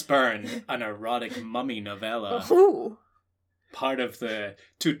 And Once Burned, an erotic mummy novella. Ooh. Part of the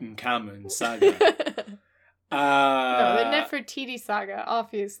Tutankhamun saga. No, the Nefertiti saga,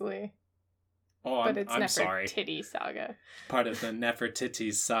 obviously. Oh, but it's I'm sorry. Nefertiti saga. Part of the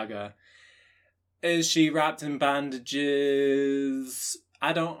Nefertiti saga. Is she wrapped in bandages?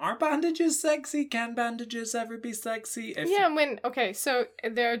 Are bandages sexy? Can bandages ever be sexy? So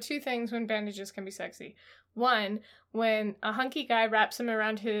there are two things when bandages can be sexy. One, when a hunky guy wraps them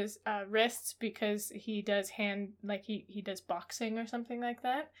around his wrists because he does he does boxing or something like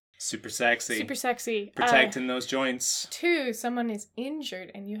that. Super sexy. Super sexy. Protecting those joints. Two, someone is injured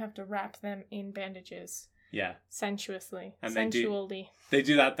and you have to wrap them in bandages. Yeah. Sensuously. And sensually. They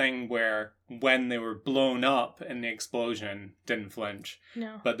do that thing where when they were blown up in the explosion, didn't flinch.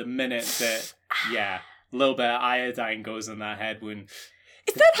 No. But the minute that, a little bit of iodine goes in that head wound.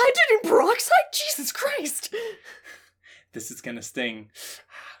 Is that hydrogen peroxide? Jesus Christ! This is gonna sting.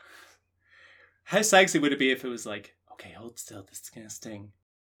 How sexy would it be if it was like, okay, hold still, this is gonna sting.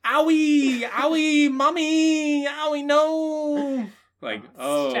 Owie! Owie, mommy! Owie, no! Like,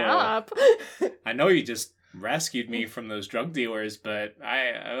 Stop! I know you just rescued me from those drug dealers, but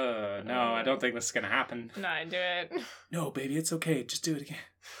I don't think this is gonna happen. No, do it. No, baby, it's okay. Just do it again.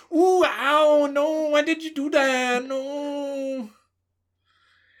 Ooh, ow, no, why did you do that? No.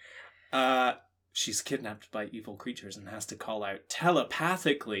 She's kidnapped by evil creatures and has to call out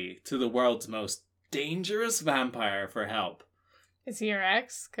telepathically to the world's most dangerous vampire for help. Is he your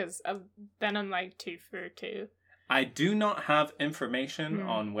ex? Because then I'm like 2 for 2. I do not have information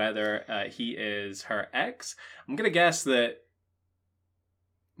on whether he is her ex. I'm gonna guess that.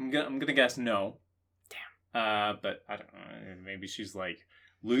 I'm gonna guess no. Damn. But I don't know. Maybe she's like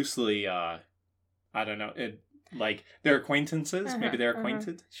loosely. I don't know. Like they're acquaintances. Maybe they're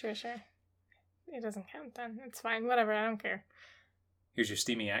acquainted. Sure. It doesn't count then. It's fine. Whatever. I don't care. Here's your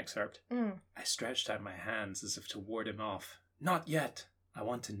steamy excerpt. Mm. I stretched out my hands as if to ward him off. Not yet. I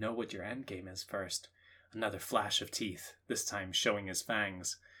want to know what your endgame is first. Another flash of teeth, this time showing his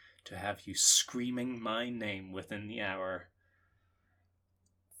fangs, to have you screaming my name within the hour.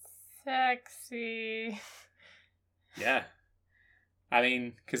 Sexy. Yeah. I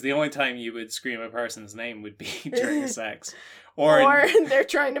mean, because the only time you would scream a person's name would be during sex. Or they're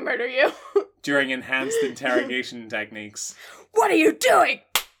trying to murder you. During enhanced interrogation techniques. What are you doing?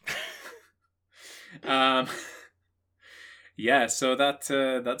 Yeah, so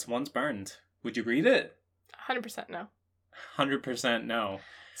that's Once Burned. Would you read it? 100% no. 100% no.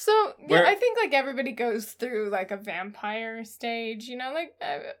 So, yeah, I think, like, everybody goes through, like, a vampire stage, you know? Like,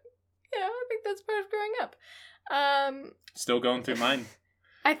 I think that's part of growing up. Still going through mine.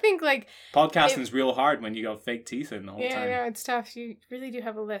 I think, like... Podcasting's real hard when you got fake teeth in the whole time. Yeah, no, it's tough. You really do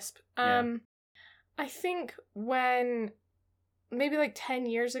have a lisp. Yeah. I think when... Maybe, like, 10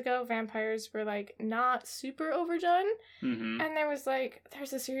 years ago, vampires were, like, not super overdone. Mm-hmm. And there's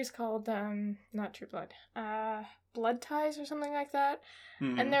a series called, not True Blood, Blood Ties or something like that.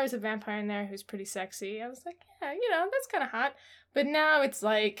 Mm-hmm. And there was a vampire in there who's pretty sexy. I was like, yeah, that's kind of hot. But now it's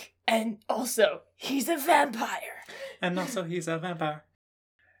like, and also, he's a vampire. And also, he's a vampire.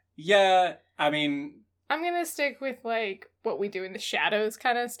 Yeah, I mean... I'm gonna stick with, like, What We Do in the Shadows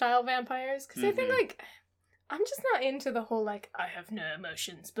kind of style vampires. Because I think, like... I'm just not into the whole, like, I have no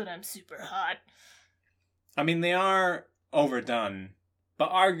emotions, but I'm super hot. I mean, they are overdone, but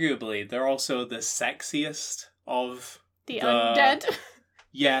arguably, they're also the sexiest of the undead?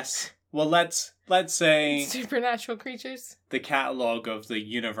 Yes. Well, let's say... Supernatural creatures. The catalogue of the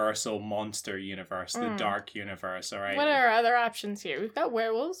universal monster universe, the dark universe, alright? What are our other options here? We've got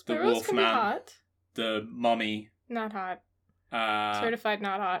werewolves. The werewolves can be hot. The mummy. Not hot. Certified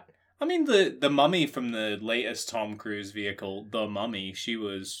not hot. I mean, the mummy from the latest Tom Cruise vehicle, The Mummy, she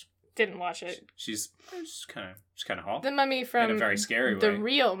was... Didn't watch it. She's kind of hot. The Mummy from... in a very scary way. The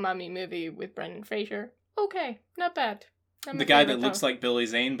real Mummy movie with Brendan Fraser. Okay, not bad. The guy that looks like Billy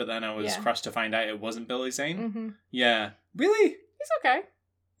Zane, but then I was crushed to find out it wasn't Billy Zane. Mm-hmm. Yeah. Really? He's okay.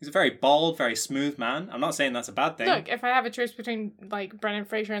 He's a very bald, very smooth man. I'm not saying that's a bad thing. Look, if I have a choice between, like, Brendan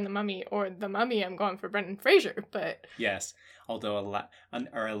Fraser and The Mummy or The Mummy, I'm going for Brendan Fraser, but... Yes, although an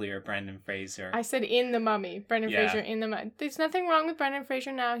earlier Brendan Fraser. I said in The Mummy. Brendan Fraser in The Mummy. There's nothing wrong with Brendan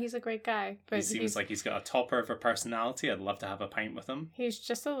Fraser now. He's a great guy. But he seems like he's got a topper of a personality. I'd love to have a pint with him. He's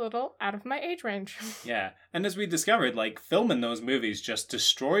just a little out of my age range. Yeah, and as we discovered, like, filming those movies just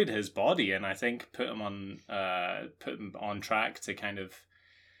destroyed his body, and I think put him on track to kind of...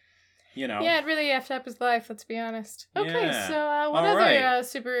 Yeah, it really effed up his life, let's be honest. Okay, yeah. So what all other right.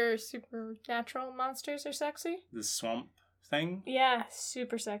 supernatural monsters are sexy? The swamp thing? Yeah,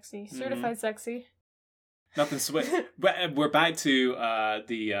 super sexy. Certified sexy. Nothing sweet. We're back to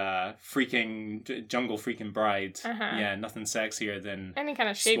the freaking jungle freaking bride. Uh-huh. Yeah, nothing sexier than any kind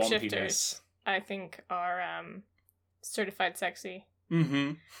of shapeshifters, I think, are certified sexy.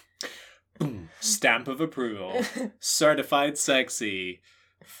 Mm-hmm. Boom. Stamp of approval. Certified sexy.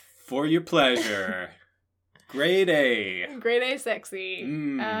 For your pleasure. Grade A. Grade A sexy.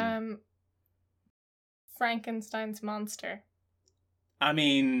 Frankenstein's monster. I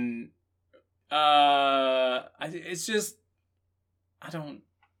mean, it's just,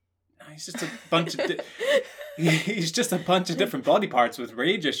 he's just a bunch of, he's just a bunch of different body parts with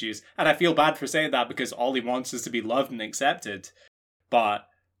rage issues. And I feel bad for saying that because all he wants is to be loved and accepted. But,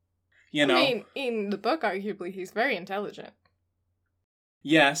 I mean, in the book, arguably, he's very intelligent.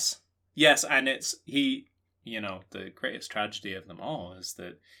 Yes, and the greatest tragedy of them all is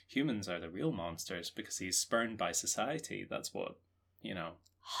that humans are the real monsters because he's spurned by society. That's what,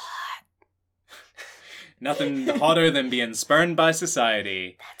 Hot. Nothing hotter than being spurned by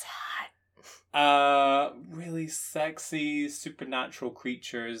society. That's hot. Really sexy supernatural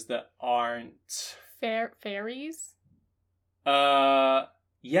creatures that aren't... Fairies? Yeah,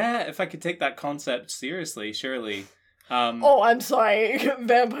 if I could take that concept seriously, surely... I'm sorry.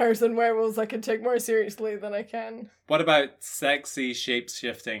 Vampires and werewolves I can take more seriously than I can. What about sexy,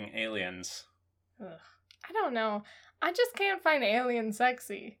 shape-shifting aliens? Ugh. I don't know. I just can't find aliens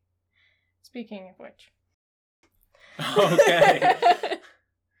sexy. Speaking of which. Okay.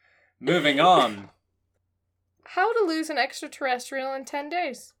 Moving on. How to Lose an Extraterrestrial in 10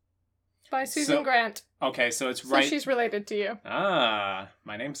 Days. By Susan Grant. Okay, so it's right... So she's related to you. Ah,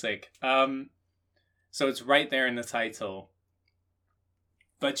 my namesake. So it's right there in the title.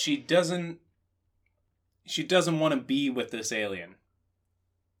 But she doesn't she doesn't want to be with this alien.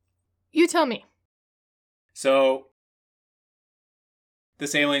 You tell me. So,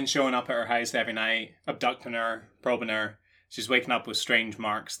 this alien's showing up at her house every night, abducting her, probing her. She's waking up with strange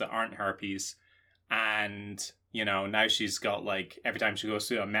marks that aren't herpes. And, you know, now she's got, like, every time she goes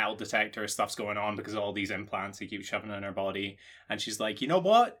through a metal detector, stuff's going on because of all these implants he keeps shoving in her body. And she's like, you know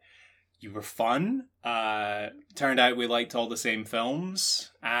what? You were fun. Turned out we liked all the same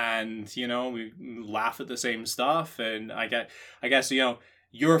films. And, you know, we laugh at the same stuff. And I guess, you know,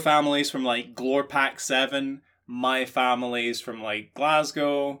 your family's from, like, Glorpak 7. My family's from, like,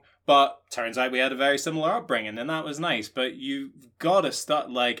 Glasgow. But turns out we had a very similar upbringing, and that was nice. But you've got to start,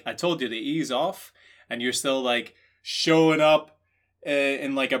 like, I told you to ease off, and you're still, like, showing up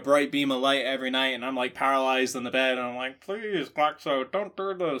in, like, a bright beam of light every night, and I'm, like, paralyzed on the bed, and I'm like, please, Glaxo, don't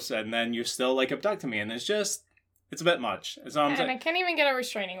do this. And then you're still, like, abducting me, and it's just, it's a bit much. And I can't even get a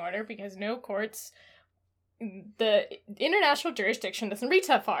restraining order because no courts, the international jurisdiction doesn't reach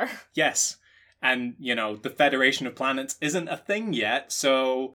that far. Yes. And, you know, the Federation of Planets isn't a thing yet,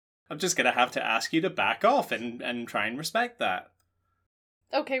 so I'm just going to have to ask you to back off and try and respect that.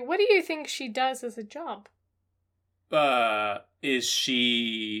 Okay, what do you think she does as a job? Is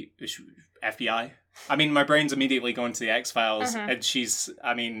she FBI? I mean, my brain's immediately going to the X-Files, and she's,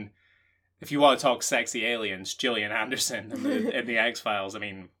 I mean, if you want to talk sexy aliens, Gillian Anderson in the X-Files, I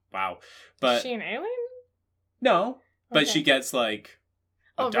mean, wow. But is she an alien? No, but Okay. she gets, like,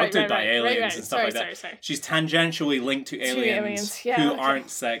 abducted by aliens and stuff like that. Sorry. She's tangentially linked to aliens, who aren't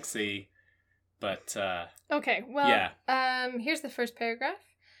sexy, but okay, well, yeah. Here's the first paragraph.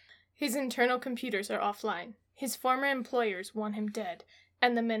 His internal computers are offline. His former employers want him dead,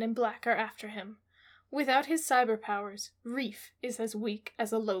 and the men in black are after him. Without his cyber powers, Reef is as weak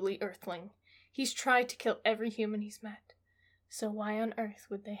as a lowly earthling. He's tried to kill every human he's met. So why on earth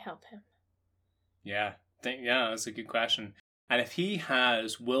would they help him? Yeah, that's a good question. And if he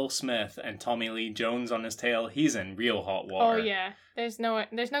has Will Smith and Tommy Lee Jones on his tail, he's in real hot water. Oh yeah, there's no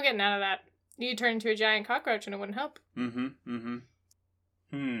getting out of that. You turn into a giant cockroach and it wouldn't help.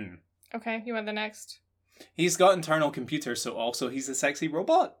 Okay, you want the next? He's got internal computers, so also he's a sexy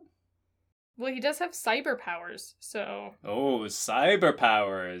robot. Well, he does have cyber powers, so... Oh, cyber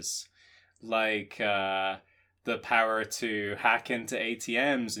powers. Like, the power to hack into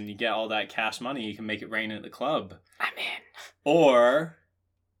ATMs and you get all that cash money, you can make it rain at the club. I'm in. Or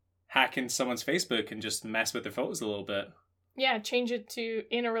hack into someone's Facebook and just mess with their photos a little bit. Yeah, change it to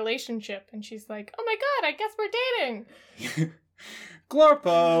in a relationship, and she's like, oh my god, I guess we're dating!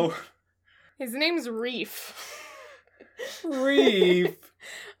 Glorpo! His name's Reef. Reef!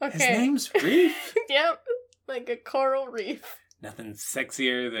 Okay. His name's Reef? Yep, like a coral reef. Nothing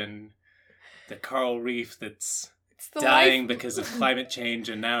sexier than the coral reef that's the dying because of climate change,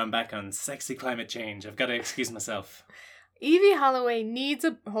 and now I'm back on sexy climate change. I've got to excuse myself. Evie Holloway needs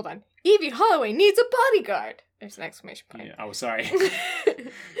a... Hold on. Evie Holloway needs a bodyguard! There's an exclamation point. Yeah, oh, sorry.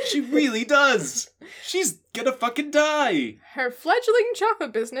 She really does! She's gonna fucking die! Her fledgling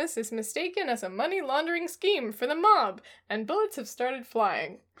chocolate business is mistaken as a money laundering scheme for the mob, and bullets have started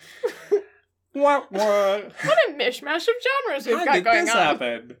flying. What? What a mishmash of genres we've How got did going this on.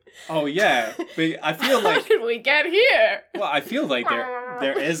 happen? Oh yeah, but I feel How like did we get here? well, I feel like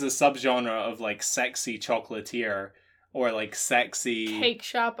there is a subgenre of like sexy chocolatier or like sexy Cake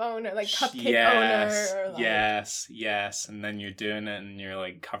shop owner, like cupcake yes, owner. Or like... yes, and then you're doing it and you're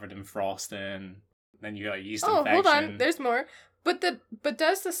like covered in frosting. Then you got yeast Oh, infection. hold on, there's more. But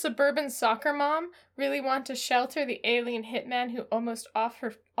does the suburban soccer mom really want to shelter the alien hitman who almost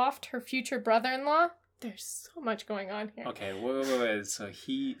offed her future brother-in-law? There's so much going on here. Okay, wait.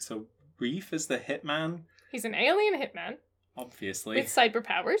 So Reef is the hitman? He's an alien hitman. Obviously. With cyber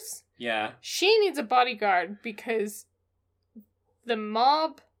powers. Yeah. She needs a bodyguard because the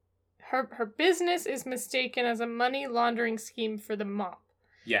mob, her business is mistaken as a money laundering scheme for the mob.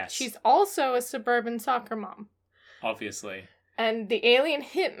 Yes. She's also a suburban soccer mom. Obviously. And the alien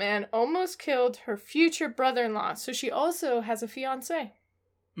hitman almost killed her future brother-in-law, so she also has a fiancé.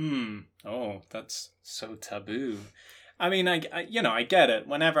 Oh, that's so taboo. I mean, I get it.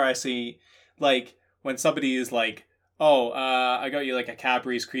 Whenever I see, like, when somebody is like, oh, I got you, like, a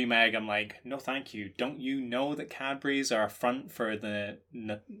Cadbury's cream egg, I'm like, no thank you. Don't you know that Cadbury's are a front for the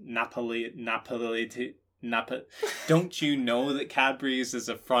Don't you know that Cadbury's is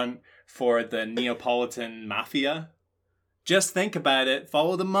a front for the Neapolitan mafia? Just think about it.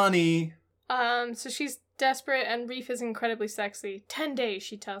 Follow the money. So she's desperate and Reef is incredibly sexy. 10 days,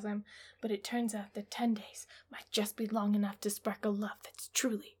 she tells him. But it turns out that 10 days might just be long enough to spark a love that's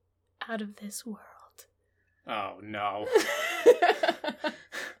truly out of this world. Oh, no.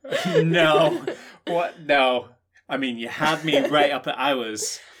 No. What? No. I mean, you had me right up at I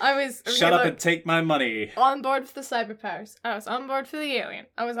was Shut up and take my money. On board for the cyberpowers. I was on board for the alien.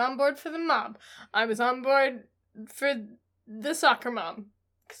 I was on board for the mob. I was on board for the soccer mom.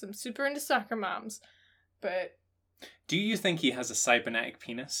 Because I'm super into soccer moms. But... Do you think he has a cybernetic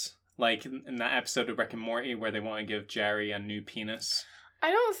penis? Like in that episode of Rick and Morty where they want to give Jerry a new penis?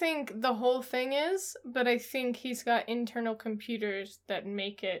 I don't think the whole thing is, but I think he's got internal computers that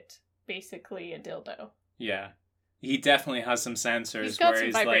make it basically a dildo. Yeah. He definitely has some sensors He's got where some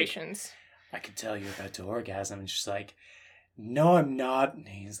he's vibrations. like, I can tell you're about to orgasm. And she's like, no, I'm not. And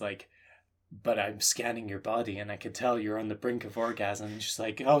he's like, but I'm scanning your body and I can tell you're on the brink of orgasm. And she's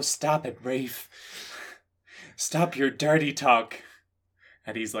like, oh, stop it, Rafe. Stop your dirty talk.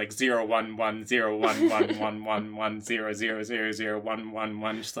 And he's like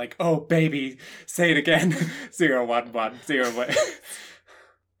 01101111100000111. She's like, oh baby, say it again. 01101.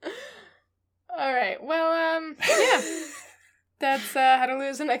 All right. Well, yeah. That's how to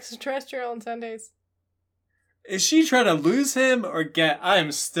lose an extraterrestrial in 10 days. Is she trying to lose him or get? I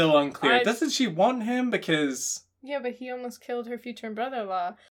am still unclear. I- Doesn't she want him because? Yeah, but he almost killed her future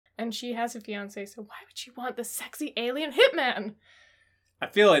brother-in-law, and she has a fiance. So why would she want the sexy alien hitman? I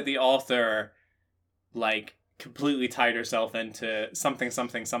feel like the author, like, completely tied herself into something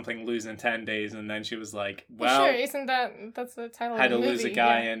lose in 10 days, and then she was like, well, sure, isn't that's the title how of to the movie? lose a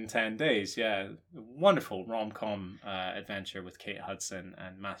guy yeah. in 10 days. Yeah. Wonderful rom-com adventure with Kate Hudson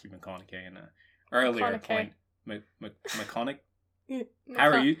and Matthew McConaughey in an earlier McConaughey. point. McConaughey? Yeah, How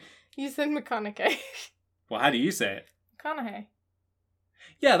are you? You said McConaughey. Well, how do you say it? McConaughey.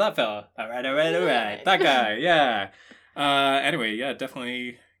 Yeah, that fella. All right. That guy, yeah. Anyway, yeah,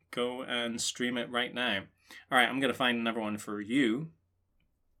 definitely go and stream it right now. All right, I'm going to find another one for you.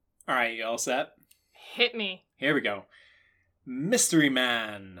 All right, you all set? Hit me. Here we go. Mystery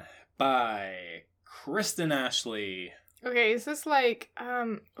Man by Kristen Ashley. Okay, is this like,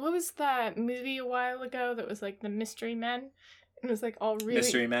 what was that movie a while ago that was like The Mystery Men? It was like all really,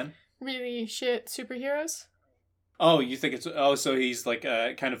 Mystery Man? really shit superheroes? Oh, you think it's... Oh, so he's like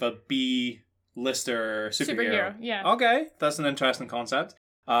a kind of a B-lister superhero. Yeah. Okay, that's an interesting concept.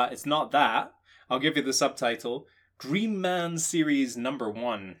 It's not that. I'll give you the subtitle. Dream Man Series Number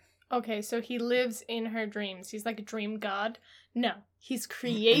 1. Okay, so he lives in her dreams. He's like a dream god. No, he's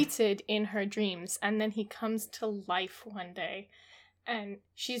created in her dreams, and then he comes to life one day. And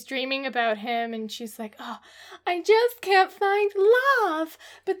she's dreaming about him, and she's like, oh, I just can't find love.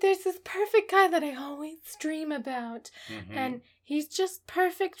 But there's this perfect guy that I always dream about. Mm-hmm. And he's just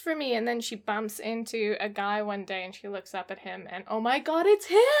perfect for me. And then she bumps into a guy one day, and she looks up at him, and oh my god, it's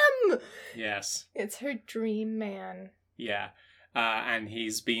him! Yes. It's her dream man. Yeah. And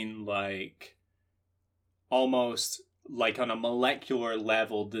he's been like almost like on a molecular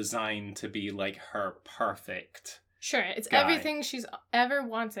level designed to be like her perfect. Sure, it's guy. everything she's ever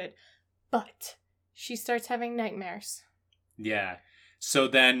wanted, but she starts having nightmares. Yeah. So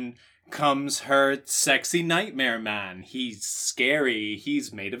then comes her sexy nightmare man. He's scary.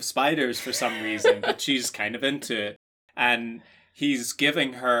 He's made of spiders for some reason, but she's kind of into it. And he's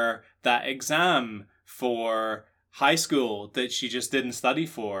giving her that exam for high school that she just didn't study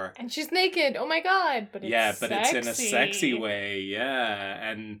for. And she's naked. Oh my god! But it's but it's in a sexy way. Yeah,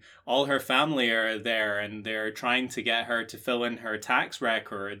 and all her family are there, and they're trying to get her to fill in her tax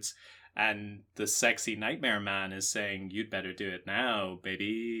records. And the sexy nightmare man is saying, "You'd better do it now,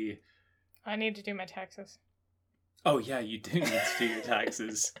 baby." I need to do my taxes. Oh yeah, you do need to do your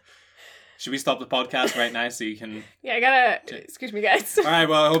taxes. Should we stop the podcast right now so you can... Yeah, I gotta... Excuse me, guys. All right,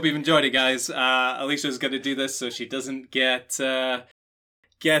 well, I hope you've enjoyed it, guys. Alicia's going to do this so she doesn't get put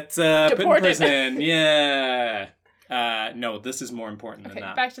in prison. Yeah. No, this is more important than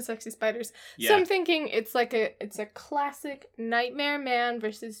that. Back to sexy spiders. Yeah. So I'm thinking it's a classic Nightmare Man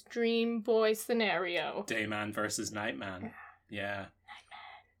versus Dream Boy scenario. Dayman versus Nightman. Yeah.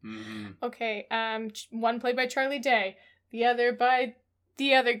 Nightman. Mm-hmm. Okay, one played by Charlie Day, the other by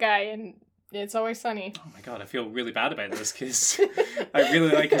the other guy, and It's Always Sunny. Oh my god, I feel really bad about this because I really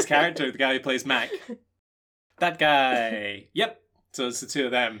like his character, the guy who plays Mac. That guy. Yep. So it's the two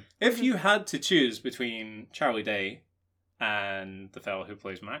of them. If you had to choose between Charlie Day and the fellow who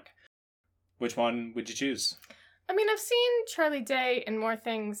plays Mac, which one would you choose? I mean, I've seen Charlie Day in more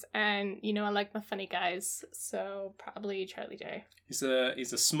things, and, you know, I like my funny guys, so probably Charlie Day. He's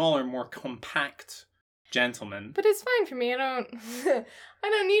a smaller, more compact gentleman. But it's fine for me. I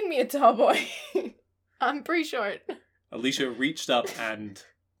don't need me a tall boy. I'm pretty short. Alicia reached up and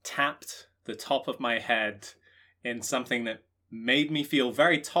tapped the top of my head in something that made me feel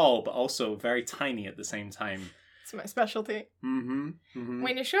very tall, but also very tiny at the same time. It's It's my specialty. Mm-hmm.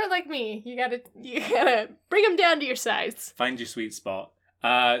 When you're short like me, you gotta bring them down to your size. Find your sweet spot.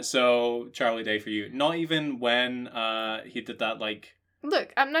 So Charlie Day for you. Not even when he did that like.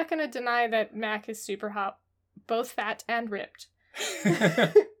 Look, I'm not gonna deny that Mac is super hot, both fat and ripped.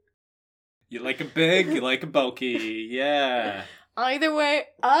 You like a big, you like a bulky, yeah. Either way,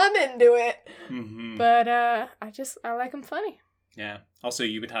 I'm into it. Mm-hmm. But I like them funny. Yeah. Also,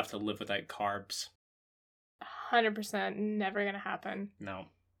 you would have to live without carbs. 100% never gonna happen. No.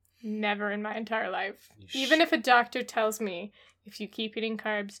 Never in my entire life. Even if a doctor tells me, if you keep eating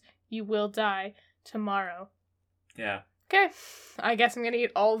carbs, you will die tomorrow. Yeah. Okay, I guess I'm gonna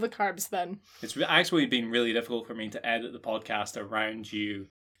eat all the carbs then. It's actually been really difficult for me to edit the podcast around you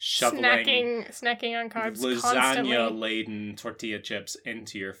shoveling snacking on carbs constantly. Lasagna-laden tortilla chips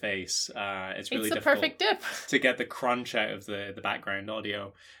into your face. It's really the difficult perfect dip to get the crunch out of the background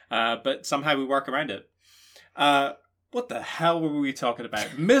audio. But somehow we work around it. What the hell were we talking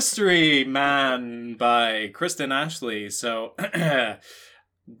about? Mystery Man by Kristen Ashley. So,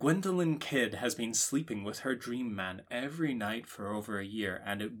 Gwendolyn Kidd has been sleeping with her dream man every night for over a year,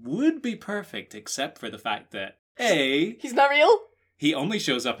 and it would be perfect except for the fact that A, he's not real? He only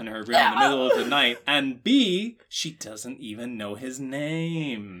shows up in her room in the middle of the night, and B, she doesn't even know his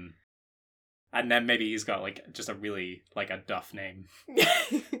name. And then maybe he's got like just a really like a duff name.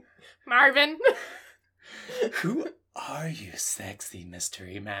 Marvin. Who are you, sexy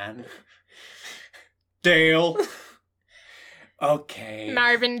mystery man? Dale. Okay.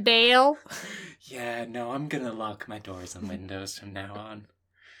 Marvin Dale. Yeah, no, I'm gonna lock my doors and windows from now on.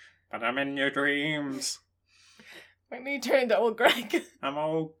 But I'm in your dreams. When you turn into old Greg. I'm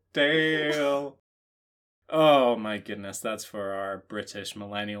old Dale. Oh my goodness, that's for our British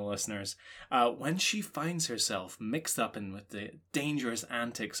millennial listeners. When she finds herself mixed up in with the dangerous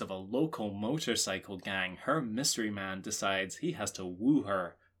antics of a local motorcycle gang, her mystery man decides he has to woo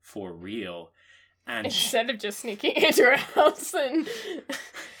her for real. And instead of just sneaking into her house and...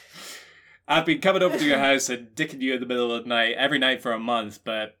 I've been coming over to your house and dicking you in the middle of the night every night for a month,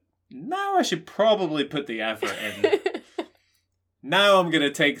 but now I should probably put the effort in. Now I'm going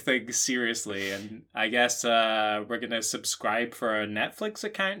to take things seriously, and I guess we're going to subscribe for a Netflix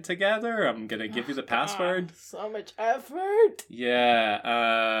account together. I'm going to give you the password. God, so much effort. Yeah,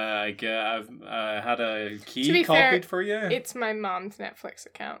 I've had a key copied for you. It's my mom's Netflix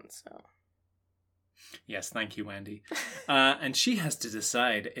account, so... Yes, thank you, Wendy. And she has to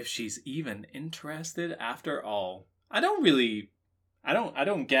decide if she's even interested after all. I don't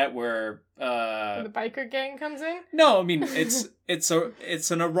get where the biker gang comes in. No, I mean it's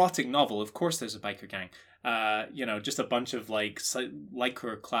an erotic novel. Of course, there's a biker gang. Just a bunch of like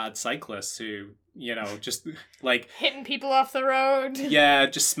lycra-clad cyclists who just like hitting people off the road. Yeah,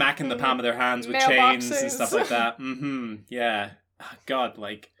 just smacking the palm of their hands with chains and stuff like that. Yeah, God,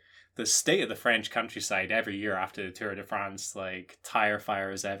 like the state of the French countryside every year after the Tour de France, like tire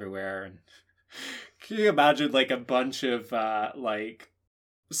fires everywhere and. Can you imagine like a bunch of like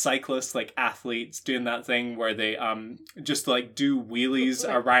cyclists, like athletes doing that thing where they just like do wheelies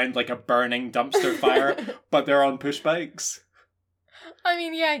around like a burning dumpster fire, but they're on push bikes? I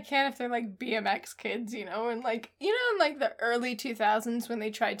mean, yeah, I can if they're like BMX kids, and like in like the early 2000s when they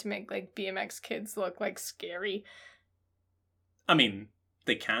tried to make like BMX kids look like scary. I mean,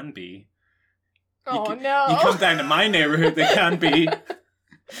 they can be. No! You come down to my neighborhood, they can be.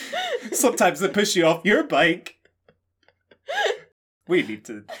 Sometimes they push you off your bike. We need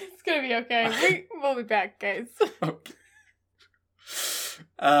to... It's gonna be okay. We'll be back, guys. Okay.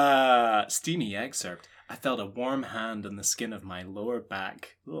 Steamy excerpt. I felt a warm hand on the skin of my lower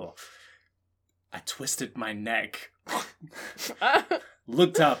back. Ugh. I twisted my neck.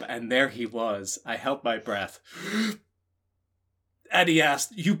 Looked up, and there he was. I held my breath. And he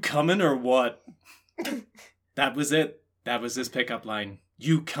asked, "You coming or what?" That was it. That was his pickup line.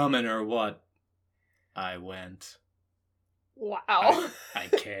 "You coming or what?" I went. Wow. I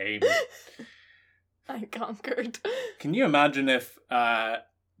came. I conquered. Can you imagine if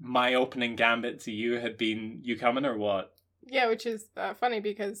my opening gambit to you had been, "You coming or what?" Yeah, which is funny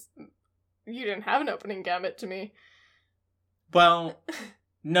because you didn't have an opening gambit to me. Well,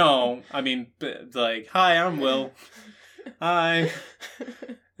 no. I mean, like, "Hi, I'm Will. Hi.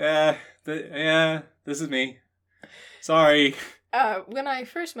 This is me. Sorry." When I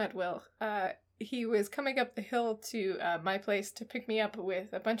first met Will, he was coming up the hill to my place to pick me up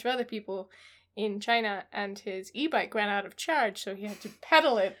with a bunch of other people in China, and his e-bike ran out of charge, so he had to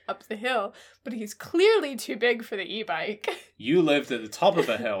pedal it up the hill, but he's clearly too big for the e-bike. You lived at the top of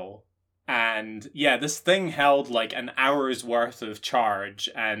a hill. And yeah, this thing held like an hour's worth of charge,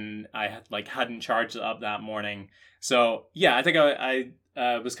 and I hadn't charged it up that morning. So yeah, I think I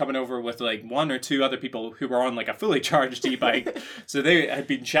was coming over with like one or two other people who were on like a fully charged e-bike. So they had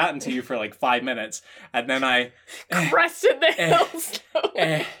been chatting to you for like 5 minutes, and then I crested the hills.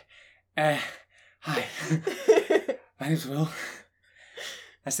 Hi, my name's Will.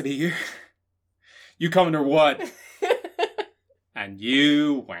 Nice to meet you. You coming or what? And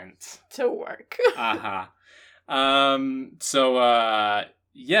you went to work. Yeah, I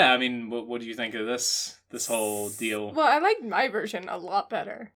mean, what do you think of this whole deal? Well, I like my version a lot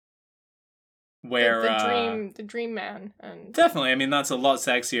better. Where the dream man, and definitely, I mean, that's a lot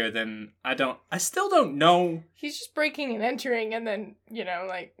sexier than I still don't know. He's just breaking and entering, and then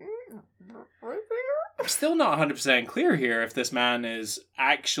like. I'm still not 100% clear here if this man is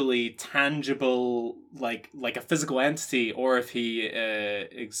actually tangible, like a physical entity, or if he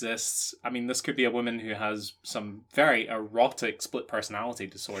exists. I mean, this could be a woman who has some very erotic split personality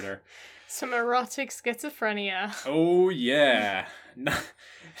disorder. Some erotic schizophrenia. Oh, yeah.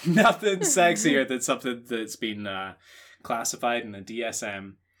 Nothing sexier than something that's been classified in the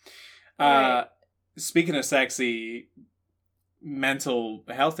DSM. Right. Speaking of sexy mental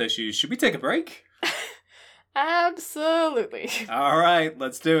health issues, should we take a break? Absolutely. All right,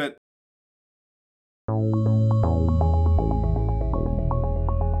 let's do it.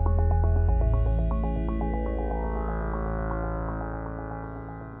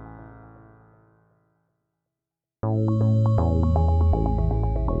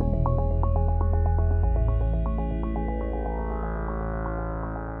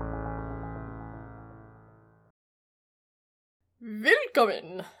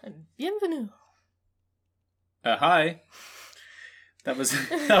 Willkommen and bienvenue. Hi. That was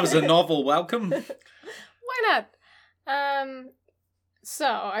a novel welcome. Why not? So,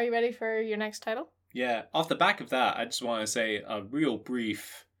 are you ready for your next title? Yeah. Off the back of that, I just want to say a real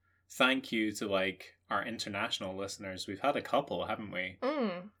brief thank you to like our international listeners. We've had a couple, haven't we?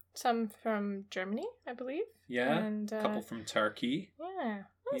 Some from Germany, I believe. Yeah. And a couple from Turkey. Yeah.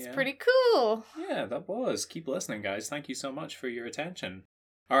 That's Yeah. pretty cool. Yeah, that was. Keep listening, guys. Thank you so much for your attention.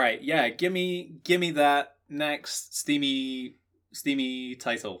 All right, yeah, give me that next steamy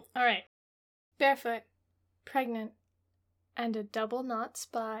title. All right. Barefoot, pregnant, and a double knot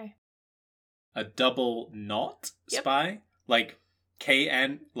spy. A double knot Yep. spy? Like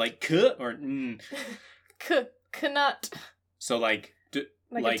KN, like K or N? Knot. So like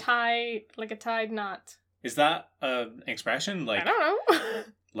Like a tied knot. Is that an expression? Like I don't know.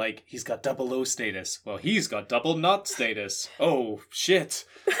 like he's got double O status. Well, he's got double knot status. Oh shit.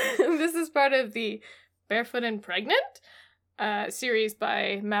 This is part of the Barefoot and Pregnant series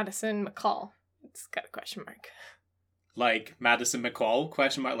by Madison McCall. It's got a question mark. Like Madison McCall?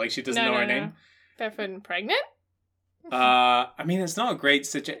 Question mark. Like she doesn't know her name. Barefoot and Pregnant. I mean, it's not a great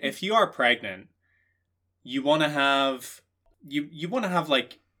situation. If you are pregnant, you want to have you want to have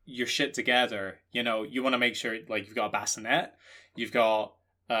like your shit together. You know, you want to make sure like you've got a bassinet, you've got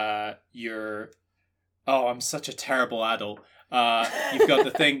your. Oh, I'm such a terrible adult. You've got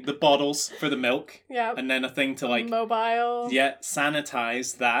the thing, the bottles for the milk. Yeah. And then a thing to like mobile. Yeah,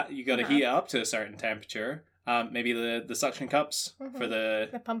 sanitize that. You got to heat it up to a certain temperature. Maybe the suction cups for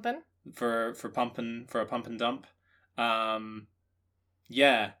the pumping. For pumping, for a pump and dump.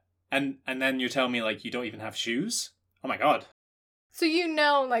 Yeah. And then you're telling me like you don't even have shoes? Oh my god. So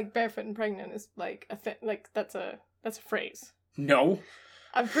like barefoot and pregnant is like a thing, like that's a phrase. No.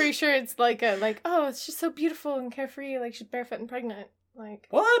 I'm pretty sure it's like oh, it's just so beautiful and carefree, like she's barefoot and pregnant. Like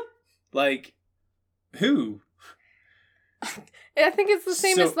what? Like who? I think it's the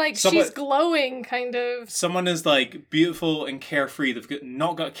same as like she's glowing, kind of. Someone is like beautiful and carefree. They've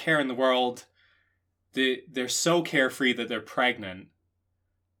not got care in the world. They're so carefree that they're pregnant.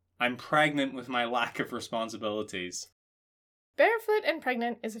 I'm pregnant with my lack of responsibilities. Barefoot and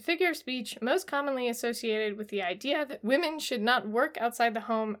pregnant is a figure of speech most commonly associated with the idea that women should not work outside the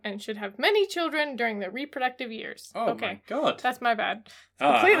home and should have many children during their reproductive years. Oh okay. My god. That's my bad. It's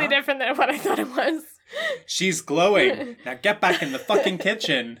completely different than what I thought it was. She's glowing. Now get back in the fucking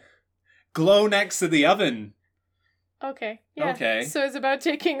kitchen. Glow next to the oven. Okay. Yeah. Okay. So it's about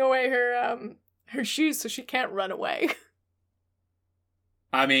taking away her shoes so she can't run away.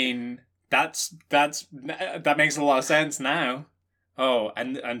 I mean, that makes a lot of sense now. Oh,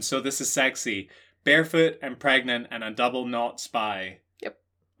 and so this is sexy. Barefoot and pregnant and a double knot spy. Yep.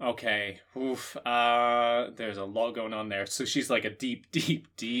 Okay. Oof. There's a lot going on there. So she's like a deep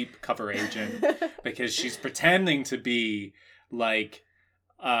cover agent because she's pretending to be like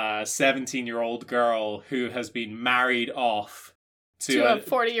a 17-year-old girl who has been married off To a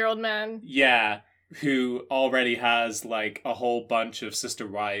 40-year-old man. Yeah, who already has like a whole bunch of sister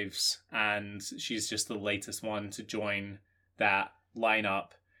wives, and she's just the latest one to join that lineup.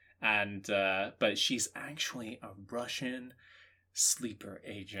 And but she's actually a Russian sleeper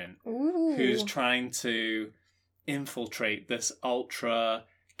agent. Ooh. Who's trying to infiltrate this ultra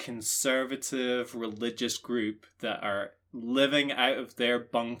conservative religious group that are living out of their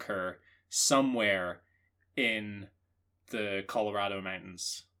bunker somewhere in the Colorado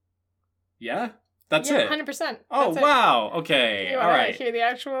mountains. Yeah? That's it? 100%. Oh, That's wow. Okay. it. You All want right. to hear the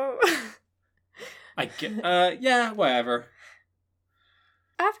actual... I get, yeah, whatever.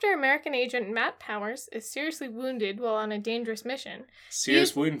 After American agent Matt Powers is seriously wounded while on a dangerous mission...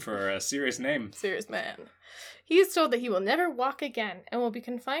 Serious wound for a serious name. Serious man. He is told that he will never walk again and will be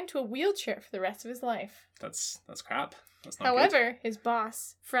confined to a wheelchair for the rest of his life. That's crap. That's not However, his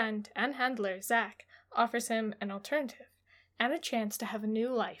boss, friend, and handler, Zach, offers him an alternative and a chance to have a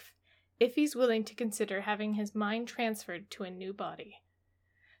new life if he's willing to consider having his mind transferred to a new body.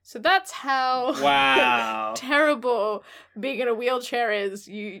 So that's how Wow. terrible being in a wheelchair is.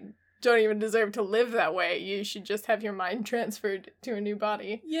 You don't even deserve to live that way. You should just have your mind transferred to a new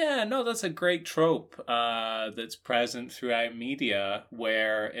body. Yeah, no, that's a great trope that's present throughout media,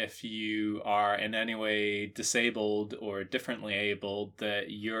 where if you are in any way disabled or differently abled, that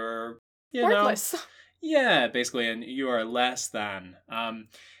you're, Worthless. Yeah, basically, and you are less than.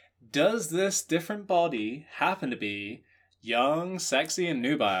 Does this different body happen to be young, sexy, and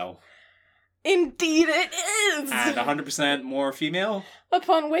nubile? Indeed it is! And 100% more female?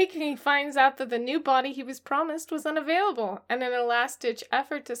 Upon waking, he finds out that the new body he was promised was unavailable, and in a last-ditch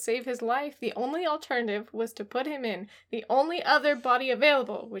effort to save his life, the only alternative was to put him in the only other body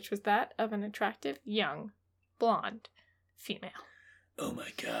available, which was that of an attractive, young, blonde female. Oh my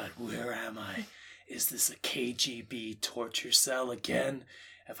god, where am I? Is this a KGB torture cell again?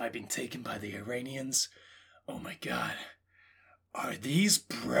 Have I been taken by the Iranians? Oh my god. Are these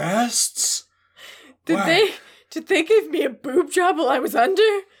breasts? Did they give me a boob job while I was under?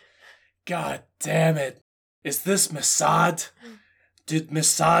 God damn it. Is this Mossad? Did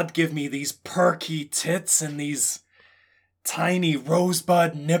Mossad give me these perky tits and these tiny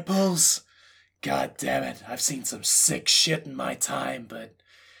rosebud nipples? God damn it. I've seen some sick shit in my time, but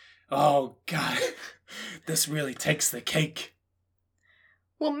oh god. This really takes the cake.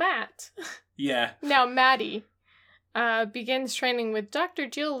 Well, Matt. Yeah. Now Maddie. Begins training with Dr.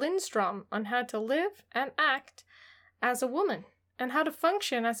 Jill Lindstrom on how to live and act as a woman and how to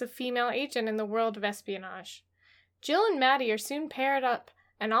function as a female agent in the world of espionage. Jill and Maddie are soon paired up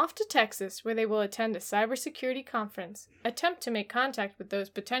and off to Texas, where they will attend a cybersecurity conference, attempt to make contact with those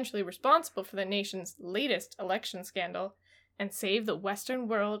potentially responsible for the nation's latest election scandal, and save the Western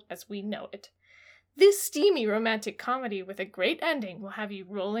world as we know it. This steamy romantic comedy with a great ending will have you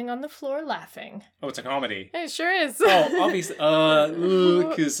rolling on the floor laughing. Oh, it's a comedy. It sure is. Oh, obviously.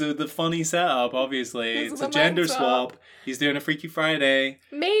 Because of the funny setup, obviously. This It's is a a gender mind swap. swap. He's doing a Freaky Friday.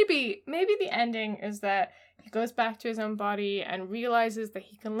 Maybe the ending is that he goes back to his own body and realizes that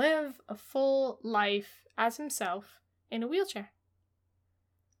he can live a full life as himself in a wheelchair.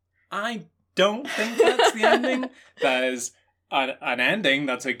 I don't think that's the ending. That is an ending.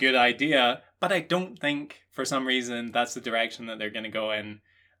 That's a good idea. But I don't think, for some reason, that's the direction that they're going to go in.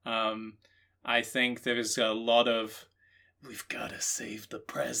 I think there's a lot of, we've got to save the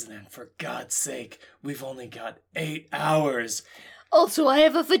president, for God's sake. We've only got 8 hours. Also, I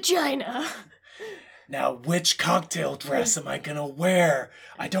have a vagina. Now, which cocktail dress am I going to wear?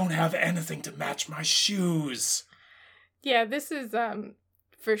 I don't have anything to match my shoes. Yeah, this is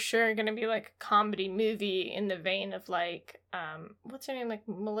for sure going to be like a comedy movie in the vein of like, what's her name? Like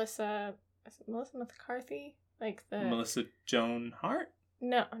Melissa McCarthy? Like the... Melissa Joan Hart?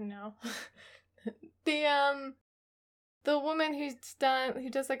 No. The woman who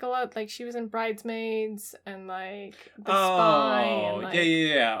does like a lot, like she was in Bridesmaids and like The Spy and like...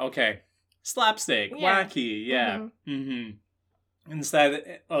 yeah, okay. Slapstick, Yeah. wacky, yeah.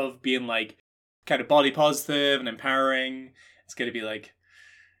 Instead of being like kind of body positive and empowering, it's gonna be like,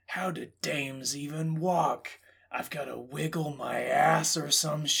 how do dames even walk? I've gotta wiggle my ass or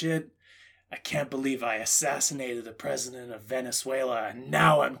some shit. I can't believe I assassinated the president of Venezuela and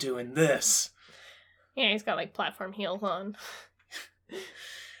now I'm doing this. Yeah, he's got like platform heels on.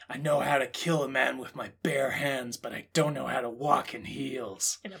 I know how to kill a man with my bare hands, but I don't know how to walk in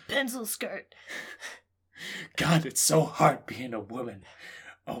heels. In a pencil skirt. God, it's so hard being a woman.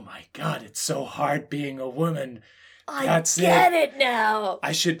 Oh my God, it's so hard being a woman. That's get it now.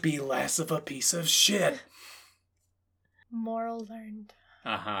 I should be less of a piece of shit. Moral learned.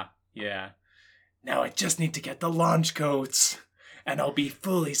 Uh-huh, yeah. Now I just need to get the launch codes. and I'll be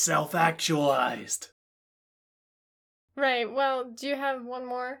fully self-actualized. Right, well, do you have one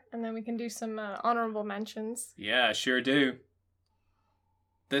more? And then we can do some honorable mentions. Yeah, I sure do.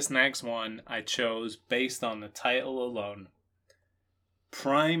 This next one I chose based on the title alone.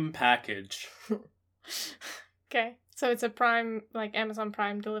 Prime Package. Okay, so it's a Prime, like Amazon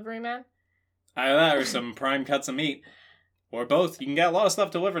Prime delivery man? Either that or some Prime cuts of meat. Or both. You can get a lot of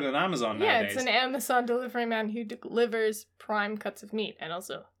stuff delivered on Amazon nowadays. Yeah, it's an Amazon delivery man who delivers prime cuts of meat and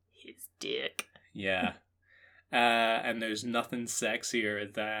also his dick. Yeah. And there's nothing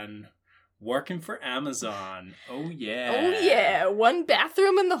sexier than working for Amazon. Oh, yeah. Oh, yeah. One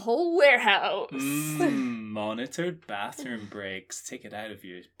bathroom in the whole warehouse. Monitored bathroom breaks. Take it out of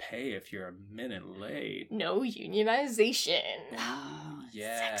your pay if you're a minute late. No unionization. Oh,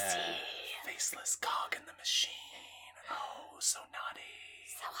 yeah. Sexy. Faceless cog in the machine. Oh, so naughty.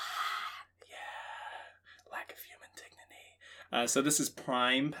 So hot. Yeah. Lack of human dignity. So this is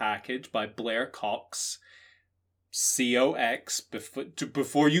Prime Package by Blair Cox. COX.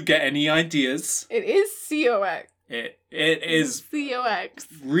 Before you get any ideas. It is COX. It is COX.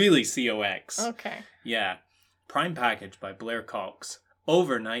 really COX. Okay. Yeah. Prime Package by Blair Cox.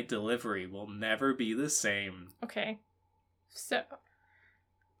 Overnight delivery will never be the same. Okay. So,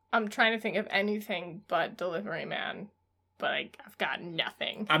 I'm trying to think of anything but delivery man, but I've got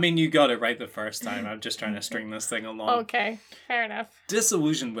nothing. I mean, you got it right the first time. I'm just trying to string this thing along. Okay, fair enough.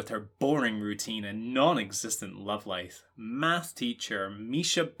 Disillusioned with her boring routine and non-existent love life, math teacher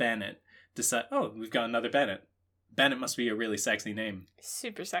Misha Bennett decided... Oh, we've got another Bennett. Bennett must be a really sexy name.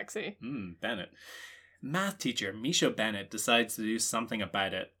 Super sexy. Bennett. Math teacher Misha Bennett decides to do something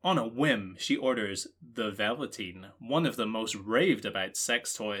about it. On a whim, she orders the Velveteen, one of the most raved about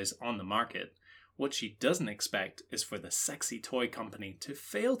sex toys on the market. What she doesn't expect is for the sexy toy company to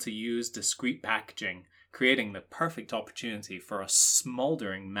fail to use discreet packaging, creating the perfect opportunity for a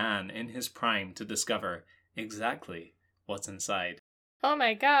smoldering man in his prime to discover exactly what's inside. Oh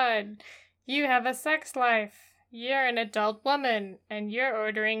my god, you have a sex life. You're an adult woman, and you're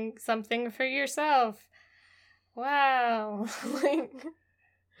ordering something for yourself. Wow.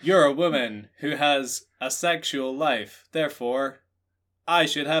 You're a woman who has a sexual life, therefore, I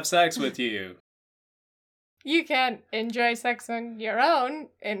should have sex with you. You can't enjoy sex on your own.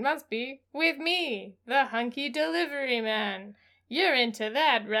 It must be with me, the hunky delivery man. You're into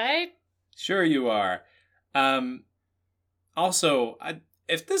that, right? Sure you are. Also,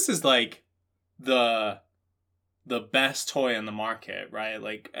 if this is like the best toy on the market, right?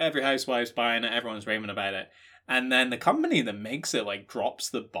 Like every housewife's buying it, everyone's raving about it. And then the company that makes it like drops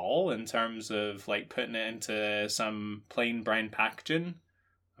the ball in terms of like putting it into some plain brown packaging.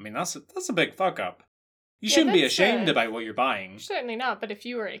 I mean, that's a big fuck up. You shouldn't be ashamed about what you're buying. Certainly not, but if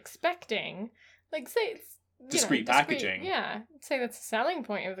you were expecting, like, say it's discreet packaging. Yeah, say that's the selling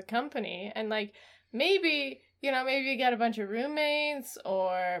point of the company, and like maybe you get a bunch of roommates,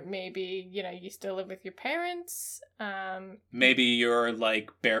 or maybe you still live with your parents. Maybe you're like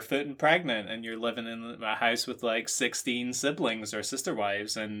barefoot and pregnant, and you're living in a house with like 16 siblings or sister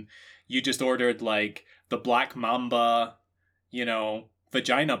wives, and you just ordered like the Black Mamba,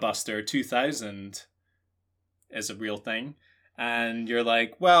 Vagina Buster 2000 is a real thing, and you're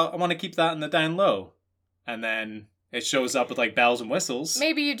like, well, I want to keep that in the down low, and then it shows up with like bells and whistles.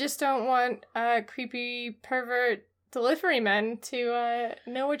 Maybe you just don't want creepy pervert delivery men to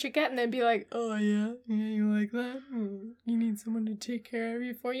know what you're getting and be like, oh yeah, you like that? You need someone to take care of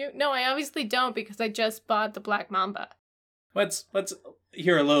you for you? No, I obviously don't, because I just bought the Black Mamba. Let's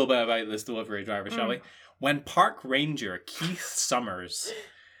hear a little bit about this delivery driver, shall we? When park ranger Keith Summers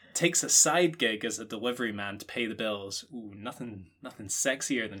takes a side gig as a delivery man to pay the bills. Ooh, nothing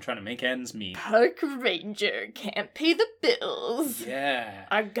sexier than trying to make ends meet. Park ranger can't pay the bills. Yeah.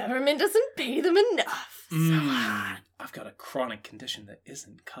 Our government doesn't pay them enough. So hot. I've got a chronic condition that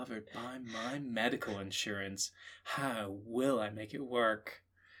isn't covered by my medical insurance. How will I make it work?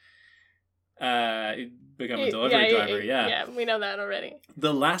 Become a delivery driver, yeah. Yeah, we know that already.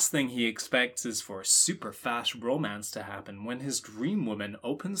 The last thing he expects is for super fast romance to happen when his dream woman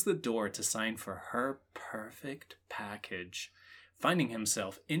opens the door to sign for her perfect package. Finding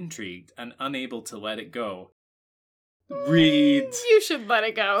himself intrigued and unable to let it go, reads... You should let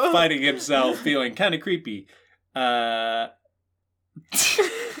it go. Finding himself feeling kind of creepy.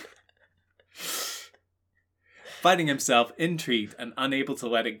 Finding himself intrigued and unable to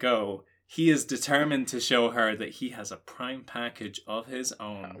let it go, he is determined to show her that he has a prime package of his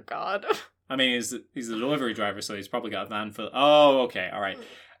own. Oh, God. I mean, he's a delivery driver, so he's probably got a van full... Oh, okay, all right.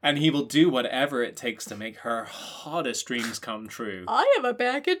 And he will do whatever it takes to make her hottest dreams come true. I have a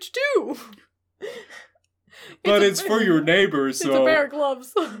package, too. But it's for your neighbors, so... It's a pair of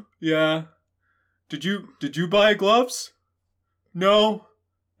gloves. Yeah. Did you buy gloves? No,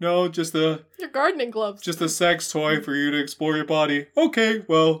 just a Your gardening gloves. just a sex toy for you to explore your body. Okay,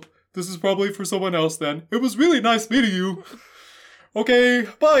 well, this is probably for someone else then. It was really nice meeting you. Okay,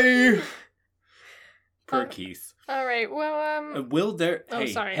 bye. Poor Keith. All right. Well, Will there? Oh, hey,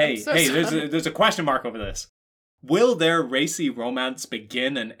 sorry. hey, I'm so hey! sorry. There's a question mark over this. Will their racy romance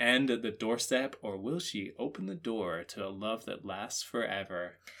begin and end at the doorstep, or will she open the door to a love that lasts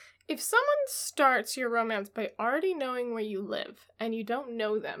forever? if someone starts your romance by already knowing where you live and you don't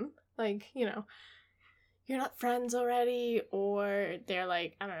know them, like, you're not friends already, or they're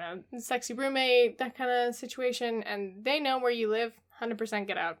like, I don't know, sexy roommate, that kind of situation, and they know where you live, 100%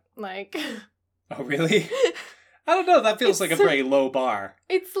 get out. Like, Oh, really? I don't know. That feels like a very low bar.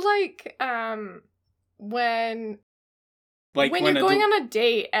 it's like, when Like when when you're going on a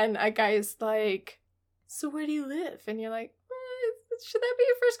date and a guy's like, so where do you live? And you're like, should that be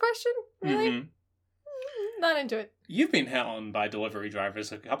your first question? Really? Mhm. Not into it. You've been hit on by delivery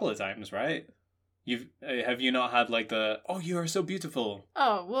drivers a couple of times, right? Have you not had like the "Oh, you are so beautiful"?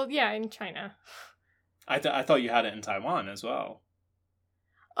 Oh, well, yeah, in China. I thought you had it in Taiwan as well.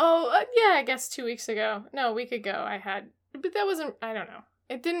 Oh, yeah, I guess 2 weeks ago. No, a week ago I had, but that wasn't, I don't know.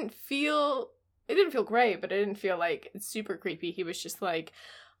 It didn't feel great, but it didn't feel like super creepy. He was just like,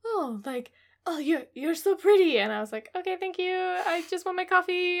 oh, you're so pretty. And I was like, okay, thank you. I just want my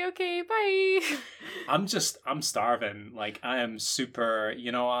coffee. Okay, bye. I'm starving. Like I am super.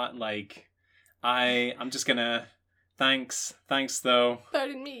 You know what? Like I'm just gonna. Thanks though.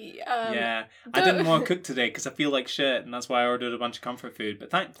 Pardon me. Yeah, I didn't want to cook today because I feel like shit, and that's why I ordered a bunch of comfort food.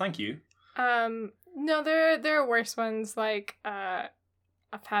 But thank you. No, there are worse ones. Like,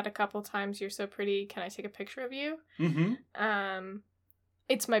 I've had a couple times. You're so pretty. Can I take a picture of you? Mm-hmm.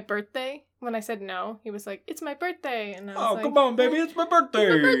 It's my birthday. When I said no, he was like, it's my birthday. And I was Oh, like, come on, baby, it's my birthday.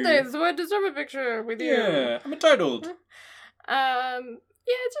 It's my birthday, so I deserve a picture with you. Yeah, I'm entitled. Yeah,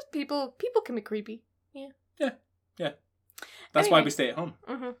 it's just people can be creepy. Yeah. That's why we stay at home.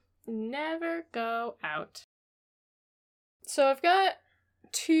 Mm-hmm. Never go out. So I've got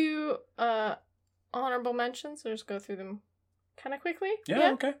 2 honorable mentions. I'll just go through them kind of quickly.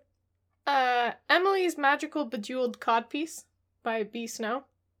 Yeah, okay. Emily's Magical Bejeweled Codpiece by B. Snow.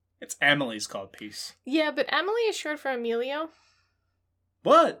 It's Emily's codpiece. Yeah, but Emily is short for Emilio.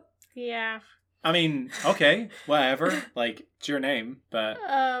 What? Yeah. I mean, okay, whatever. Like, it's your name, but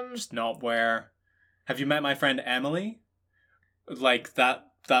just not where... Have you met my friend Emily? Like, that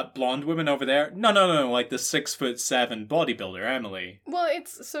blonde woman over there? No, like the 6'7" bodybuilder, Emily. Well,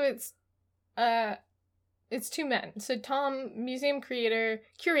 it's 2 men. So Tom, museum curator,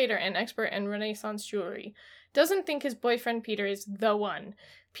 and expert in Renaissance jewelry, doesn't think his boyfriend Peter is the one.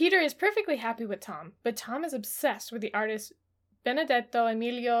 Peter is perfectly happy with Tom, but Tom is obsessed with the artist Benedetto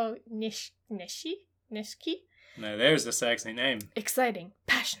Emilio Nischi? Now there's a sexy name. Exciting,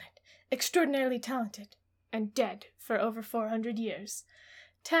 passionate, extraordinarily talented, and dead for over 400 years.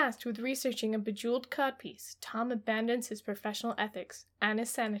 Tasked with researching a bejeweled codpiece, Tom abandons his professional ethics and his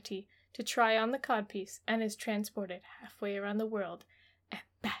sanity to try on the codpiece and is transported halfway around the world and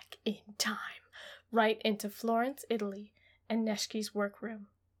back in time, right into Florence, Italy, and Neschke's workroom.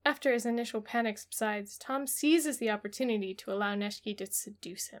 After his initial panic subsides, Tom seizes the opportunity to allow Neschke to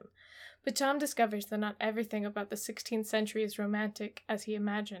seduce him. But Tom discovers that not everything about the 16th century is romantic as he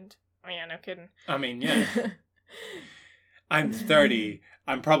imagined. Oh yeah, no kidding. I mean, yeah. I'm 30.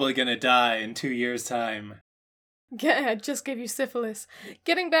 I'm probably gonna die in 2 years' time. Yeah, I just gave you syphilis.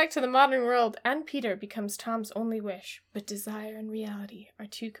 Getting back to the modern world and Peter becomes Tom's only wish, but desire and reality are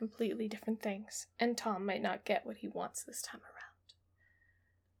 2 completely different things, and Tom might not get what he wants this time around.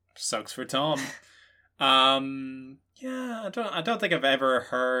 Sucks for Tom. Yeah, I don't think I've ever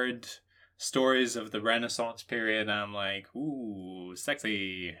heard stories of the Renaissance period. And I'm like, ooh,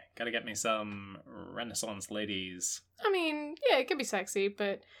 sexy. Gotta get me some Renaissance ladies. I mean, yeah, it can be sexy,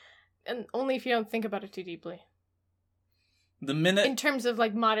 but and only if you don't think about it too deeply. The minute... In terms of,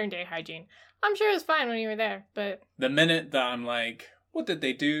 like, modern day hygiene. I'm sure it was fine when you were there, but... The minute that I'm like, what did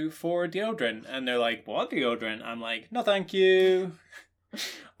they do for deodorant? And they're like, what deodorant? I'm like, no thank you.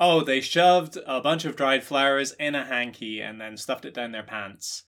 Oh, they shoved a bunch of dried flowers in a hanky and then stuffed it down their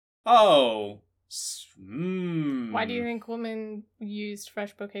pants. Oh. Why do you think women used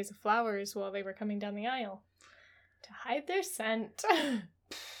fresh bouquets of flowers while they were coming down the aisle? To hide their scent.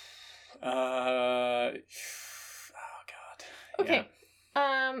 Oh, God. Okay.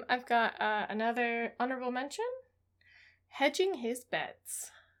 Yeah. I've got another honorable mention. Hedging his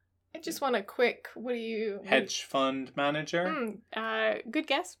bets. I just want a quick, what do you... Hedge fund manager? Good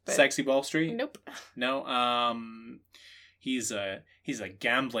guess, but... Sexy Wall Street? Nope. No, he's a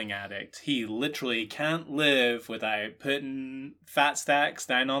gambling addict. He literally can't live without putting fat stacks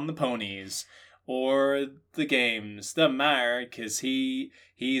down on the ponies or the games. Doesn't matter, because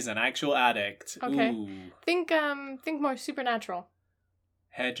he's an actual addict. Okay. Ooh. Think more supernatural.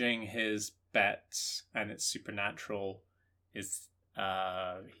 Hedging his bets, and it's supernatural. Is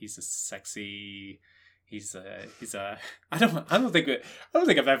he's a sexy. He's a. I don't think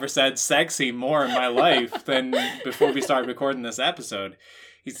I've ever said sexy more in my life than before we started recording this episode.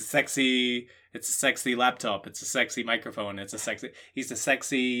 It's a sexy laptop. It's a sexy microphone. He's a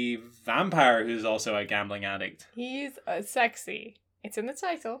sexy vampire who's also a gambling addict. He's a sexy. It's in the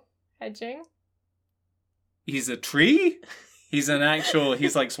title. Hedging. He's a tree? He's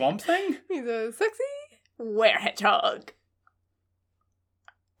like Swamp Thing? He's a sexy were-hedgehog.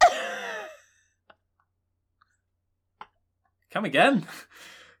 Come again?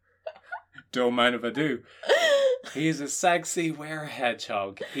 Don't mind if I do. He's a sexy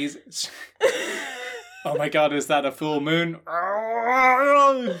were-hedgehog. Oh my god, is that a full moon?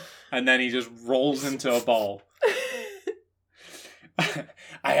 And then he just rolls into a ball.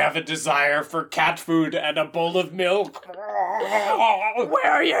 I have a desire for cat food and a bowl of milk.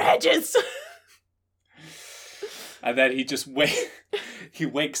 Where are your hedges? And then he just he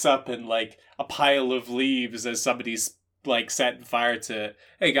wakes up in like a pile of leaves as somebody's like setting fire to it.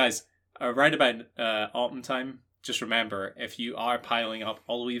 Hey guys, right about autumn time, just remember, if you are piling up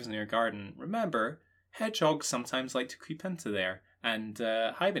all the leaves in your garden, remember, hedgehogs sometimes like to creep into there and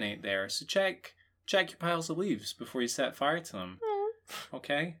hibernate there. So check your piles of leaves before you set fire to them.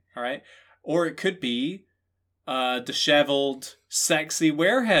 Okay? Alright? Or it could be a disheveled, sexy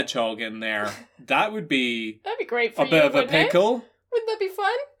were-hedgehog in there. That'd be great for a bit of a pickle. Wouldn't that be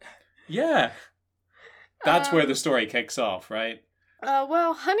fun? Yeah. That's where the story kicks off, right?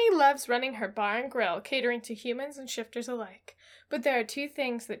 Well, Honey loves running her bar and grill, catering to humans and shifters alike. But there are two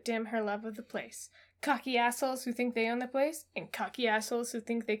things that dim her love of the place. Cocky assholes who think they own the place, and cocky assholes who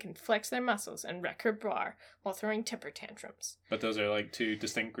think they can flex their muscles and wreck her bar while throwing temper tantrums. But those are like two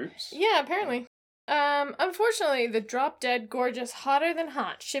distinct groups? Yeah, apparently. Unfortunately, the drop-dead, gorgeous, hotter than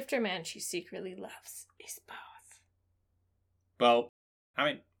hot shifter man she secretly loves is both. Well,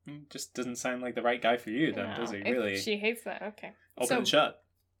 I mean, just doesn't sound like the right guy for you then, does he? Really? She hates that, okay. Open and shut.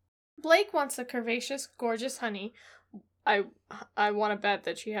 Blake wants a curvaceous, gorgeous Honey. I want to bet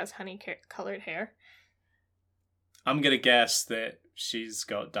that she has honey-colored hair. I'm gonna guess that she's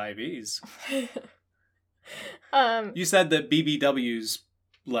got diabetes. You said that BBWs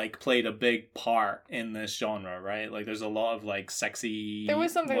like played a big part in this genre, right? Like, there's a lot of like sexy. There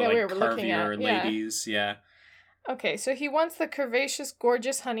was something that we were looking at. Ladies, yeah. Okay, so he wants the curvaceous,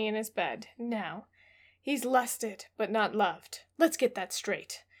 gorgeous Honey in his bed. Now, he's lusted, but not loved. Let's get that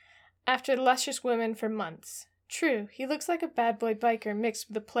straight. After luscious women for months. True, he looks like a bad boy biker mixed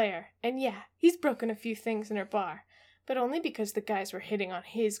with a player. And yeah, he's broken a few things in her bar. But only because the guys were hitting on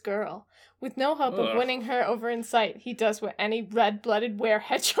his girl. With no hope of winning her over in sight, he does what any red-blooded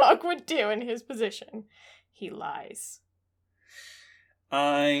were-hedgehog would do in his position. He lies.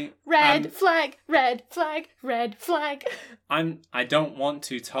 Red flag, red flag, red flag. I don't want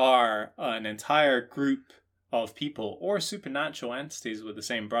to tar an entire group of people or supernatural entities with the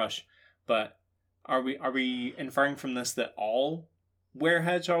same brush, but are we inferring from this that all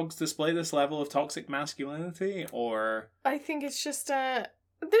were-hedgehogs display this level of toxic masculinity, or I think it's just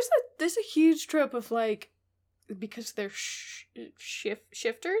there's a huge trope of like, because they're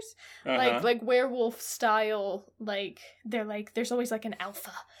shifters, like werewolf style, like they're like there's always like an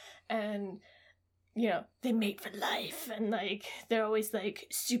alpha, and you know they mate for life, and like they're always like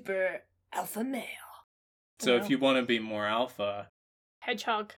super alpha male. So if you want to be more alpha,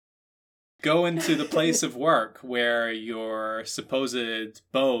 hedgehog. Go into the place of work where your supposed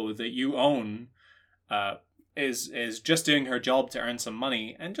beau that you own is just doing her job to earn some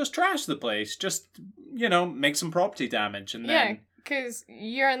money, and just trash the place. Just, make some property damage. And then, yeah, because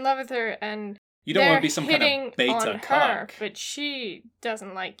you're in love with her and you don't want to be some kind of beta cock. But she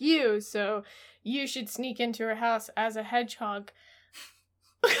doesn't like you, so you should sneak into her house as a hedgehog,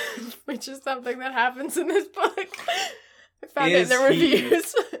 which is something that happens in this book. I found it in the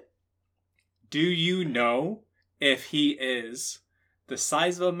reviews. Do you know if he is the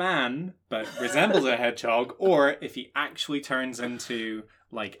size of a man but resembles a hedgehog, or if he actually turns into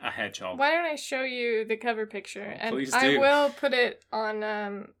like a hedgehog? Why don't I show you the cover picture? And please do. I will put it on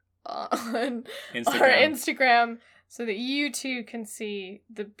Instagram. Our Instagram so that you too can see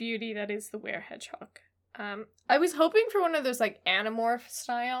the beauty that is the were-hedgehog. I was hoping for one of those like Animorph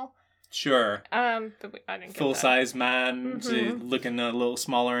style Sure. But I didn't get Full that. size man, Mhm. looking a little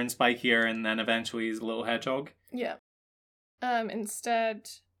smaller and spikier, and then eventually he's a little hedgehog. Yeah. Instead,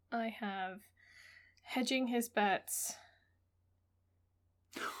 I have hedging his bets.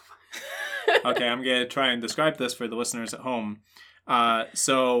 Okay, I'm going to try and describe this for the listeners at home.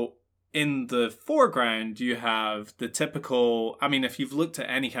 So in the foreground, you have the typical, I mean, if you've looked at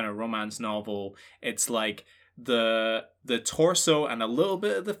any kind of romance novel, it's like the torso and a little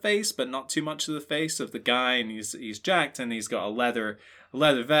bit of the face, but not too much of the face of the guy, and he's jacked, and he's got a leather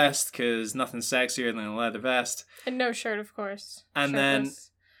vest, because nothing's sexier than a leather vest. And no shirt, of course. And then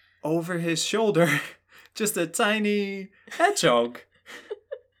Shirtless. over his shoulder, just a tiny hedgehog.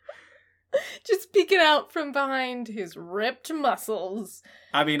 Just peeking out from behind his ripped muscles.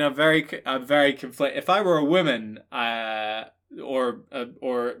 I mean, I'm very conflicted. If I were a woman, or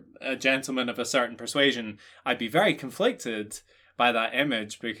a gentleman of a certain persuasion, I'd be very conflicted by that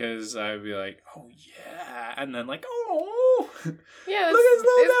image, because I'd be like, oh yeah, and then like, oh, Yeah, look at his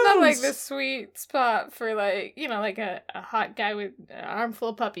little it's not like nose. the sweet spot for like, you know, like a hot guy with an armful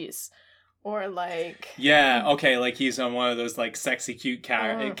of puppies. Or like... Yeah, okay, like he's on one of those like sexy cute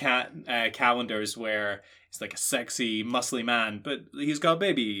calendars where he's like a sexy muscly man, but he's got a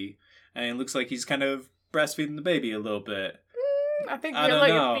baby, and it looks like he's kind of breastfeeding the baby a little bit. I think I you're don't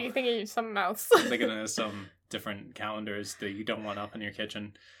like know. you're thinking of something else. I'm thinking of some different calendars that you don't want up in your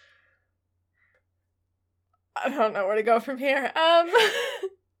kitchen. I don't know where to go from here.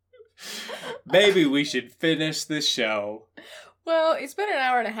 Maybe we should finish this show. Well, it's been an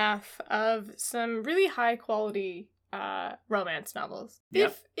hour and a half of some really high quality romance novels.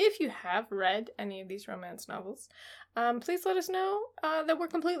 Yep. If you have read any of these romance novels, please let us know that we're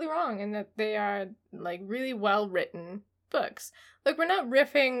completely wrong and that they are like really well written books. Like, we're not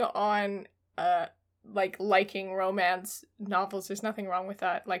riffing on like liking romance novels. There's nothing wrong with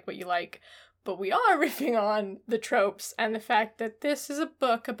that. Like what you like. But we are riffing on the tropes and the fact that this is a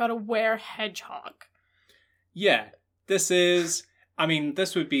book about a were-hedgehog. Yeah, this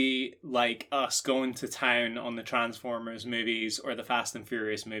would be like us going to town on the Transformers movies or the Fast and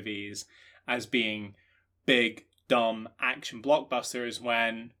Furious movies as being big, dumb action blockbusters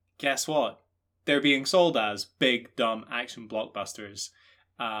when, guess what? They're being sold as big, dumb action blockbusters.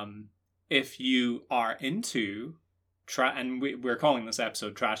 If you are into, and we're calling this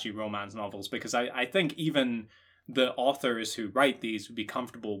episode Trashy Romance Novels, because I think even the authors who write these would be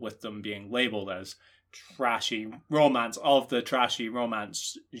comfortable with them being labeled as trashy romance of the trashy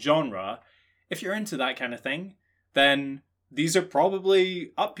romance genre. If you're into that kind of thing, then these are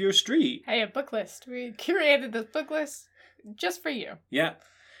probably up your street. Hey, a book list. We curated this book list just for you. Yeah.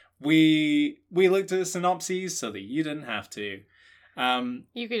 We looked at the synopses so that you didn't have to.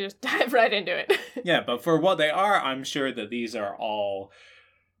 You could just dive right into it. Yeah, but for what they are, I'm sure that these are all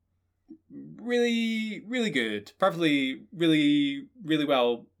really, really good. Probably really, really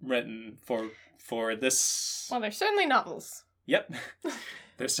well written for this. Well, they're certainly novels. Yep.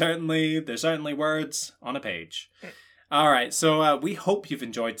 There's certainly words on a page. All right, so we hope you've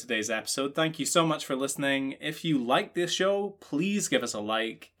enjoyed today's episode. Thank you so much for listening. If you like this show, please give us a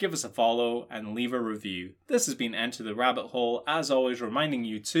like, give us a follow, and leave a review. This has been Enter the Rabbit Hole, as always, reminding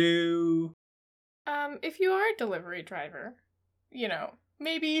you to... If you are a delivery driver, you know,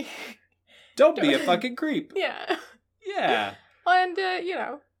 maybe... Don't be a fucking creep. Yeah. Yeah. And, you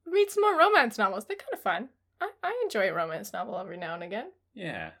know, read some more romance novels. They're kind of fun. I enjoy a romance novel every now and again.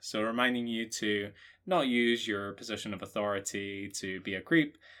 Yeah, so reminding you to not use your position of authority to be a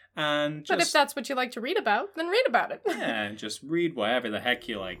creep, and just... But if that's what you like to read about, then read about it. Yeah, just read whatever the heck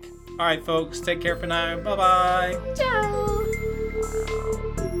you like. Alright, folks, take care for now. Bye-bye! Ciao!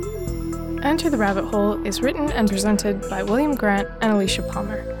 Enter the Rabbit Hole is written and presented by William Grant and Alicia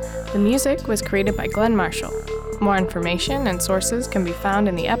Palmer. The music was created by Glenn Marshall. More information and sources can be found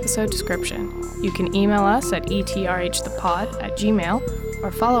in the episode description. You can email us at etrhthepod@gmail.com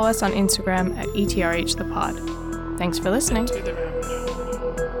or follow us on Instagram at etrhthepod. Thanks for listening.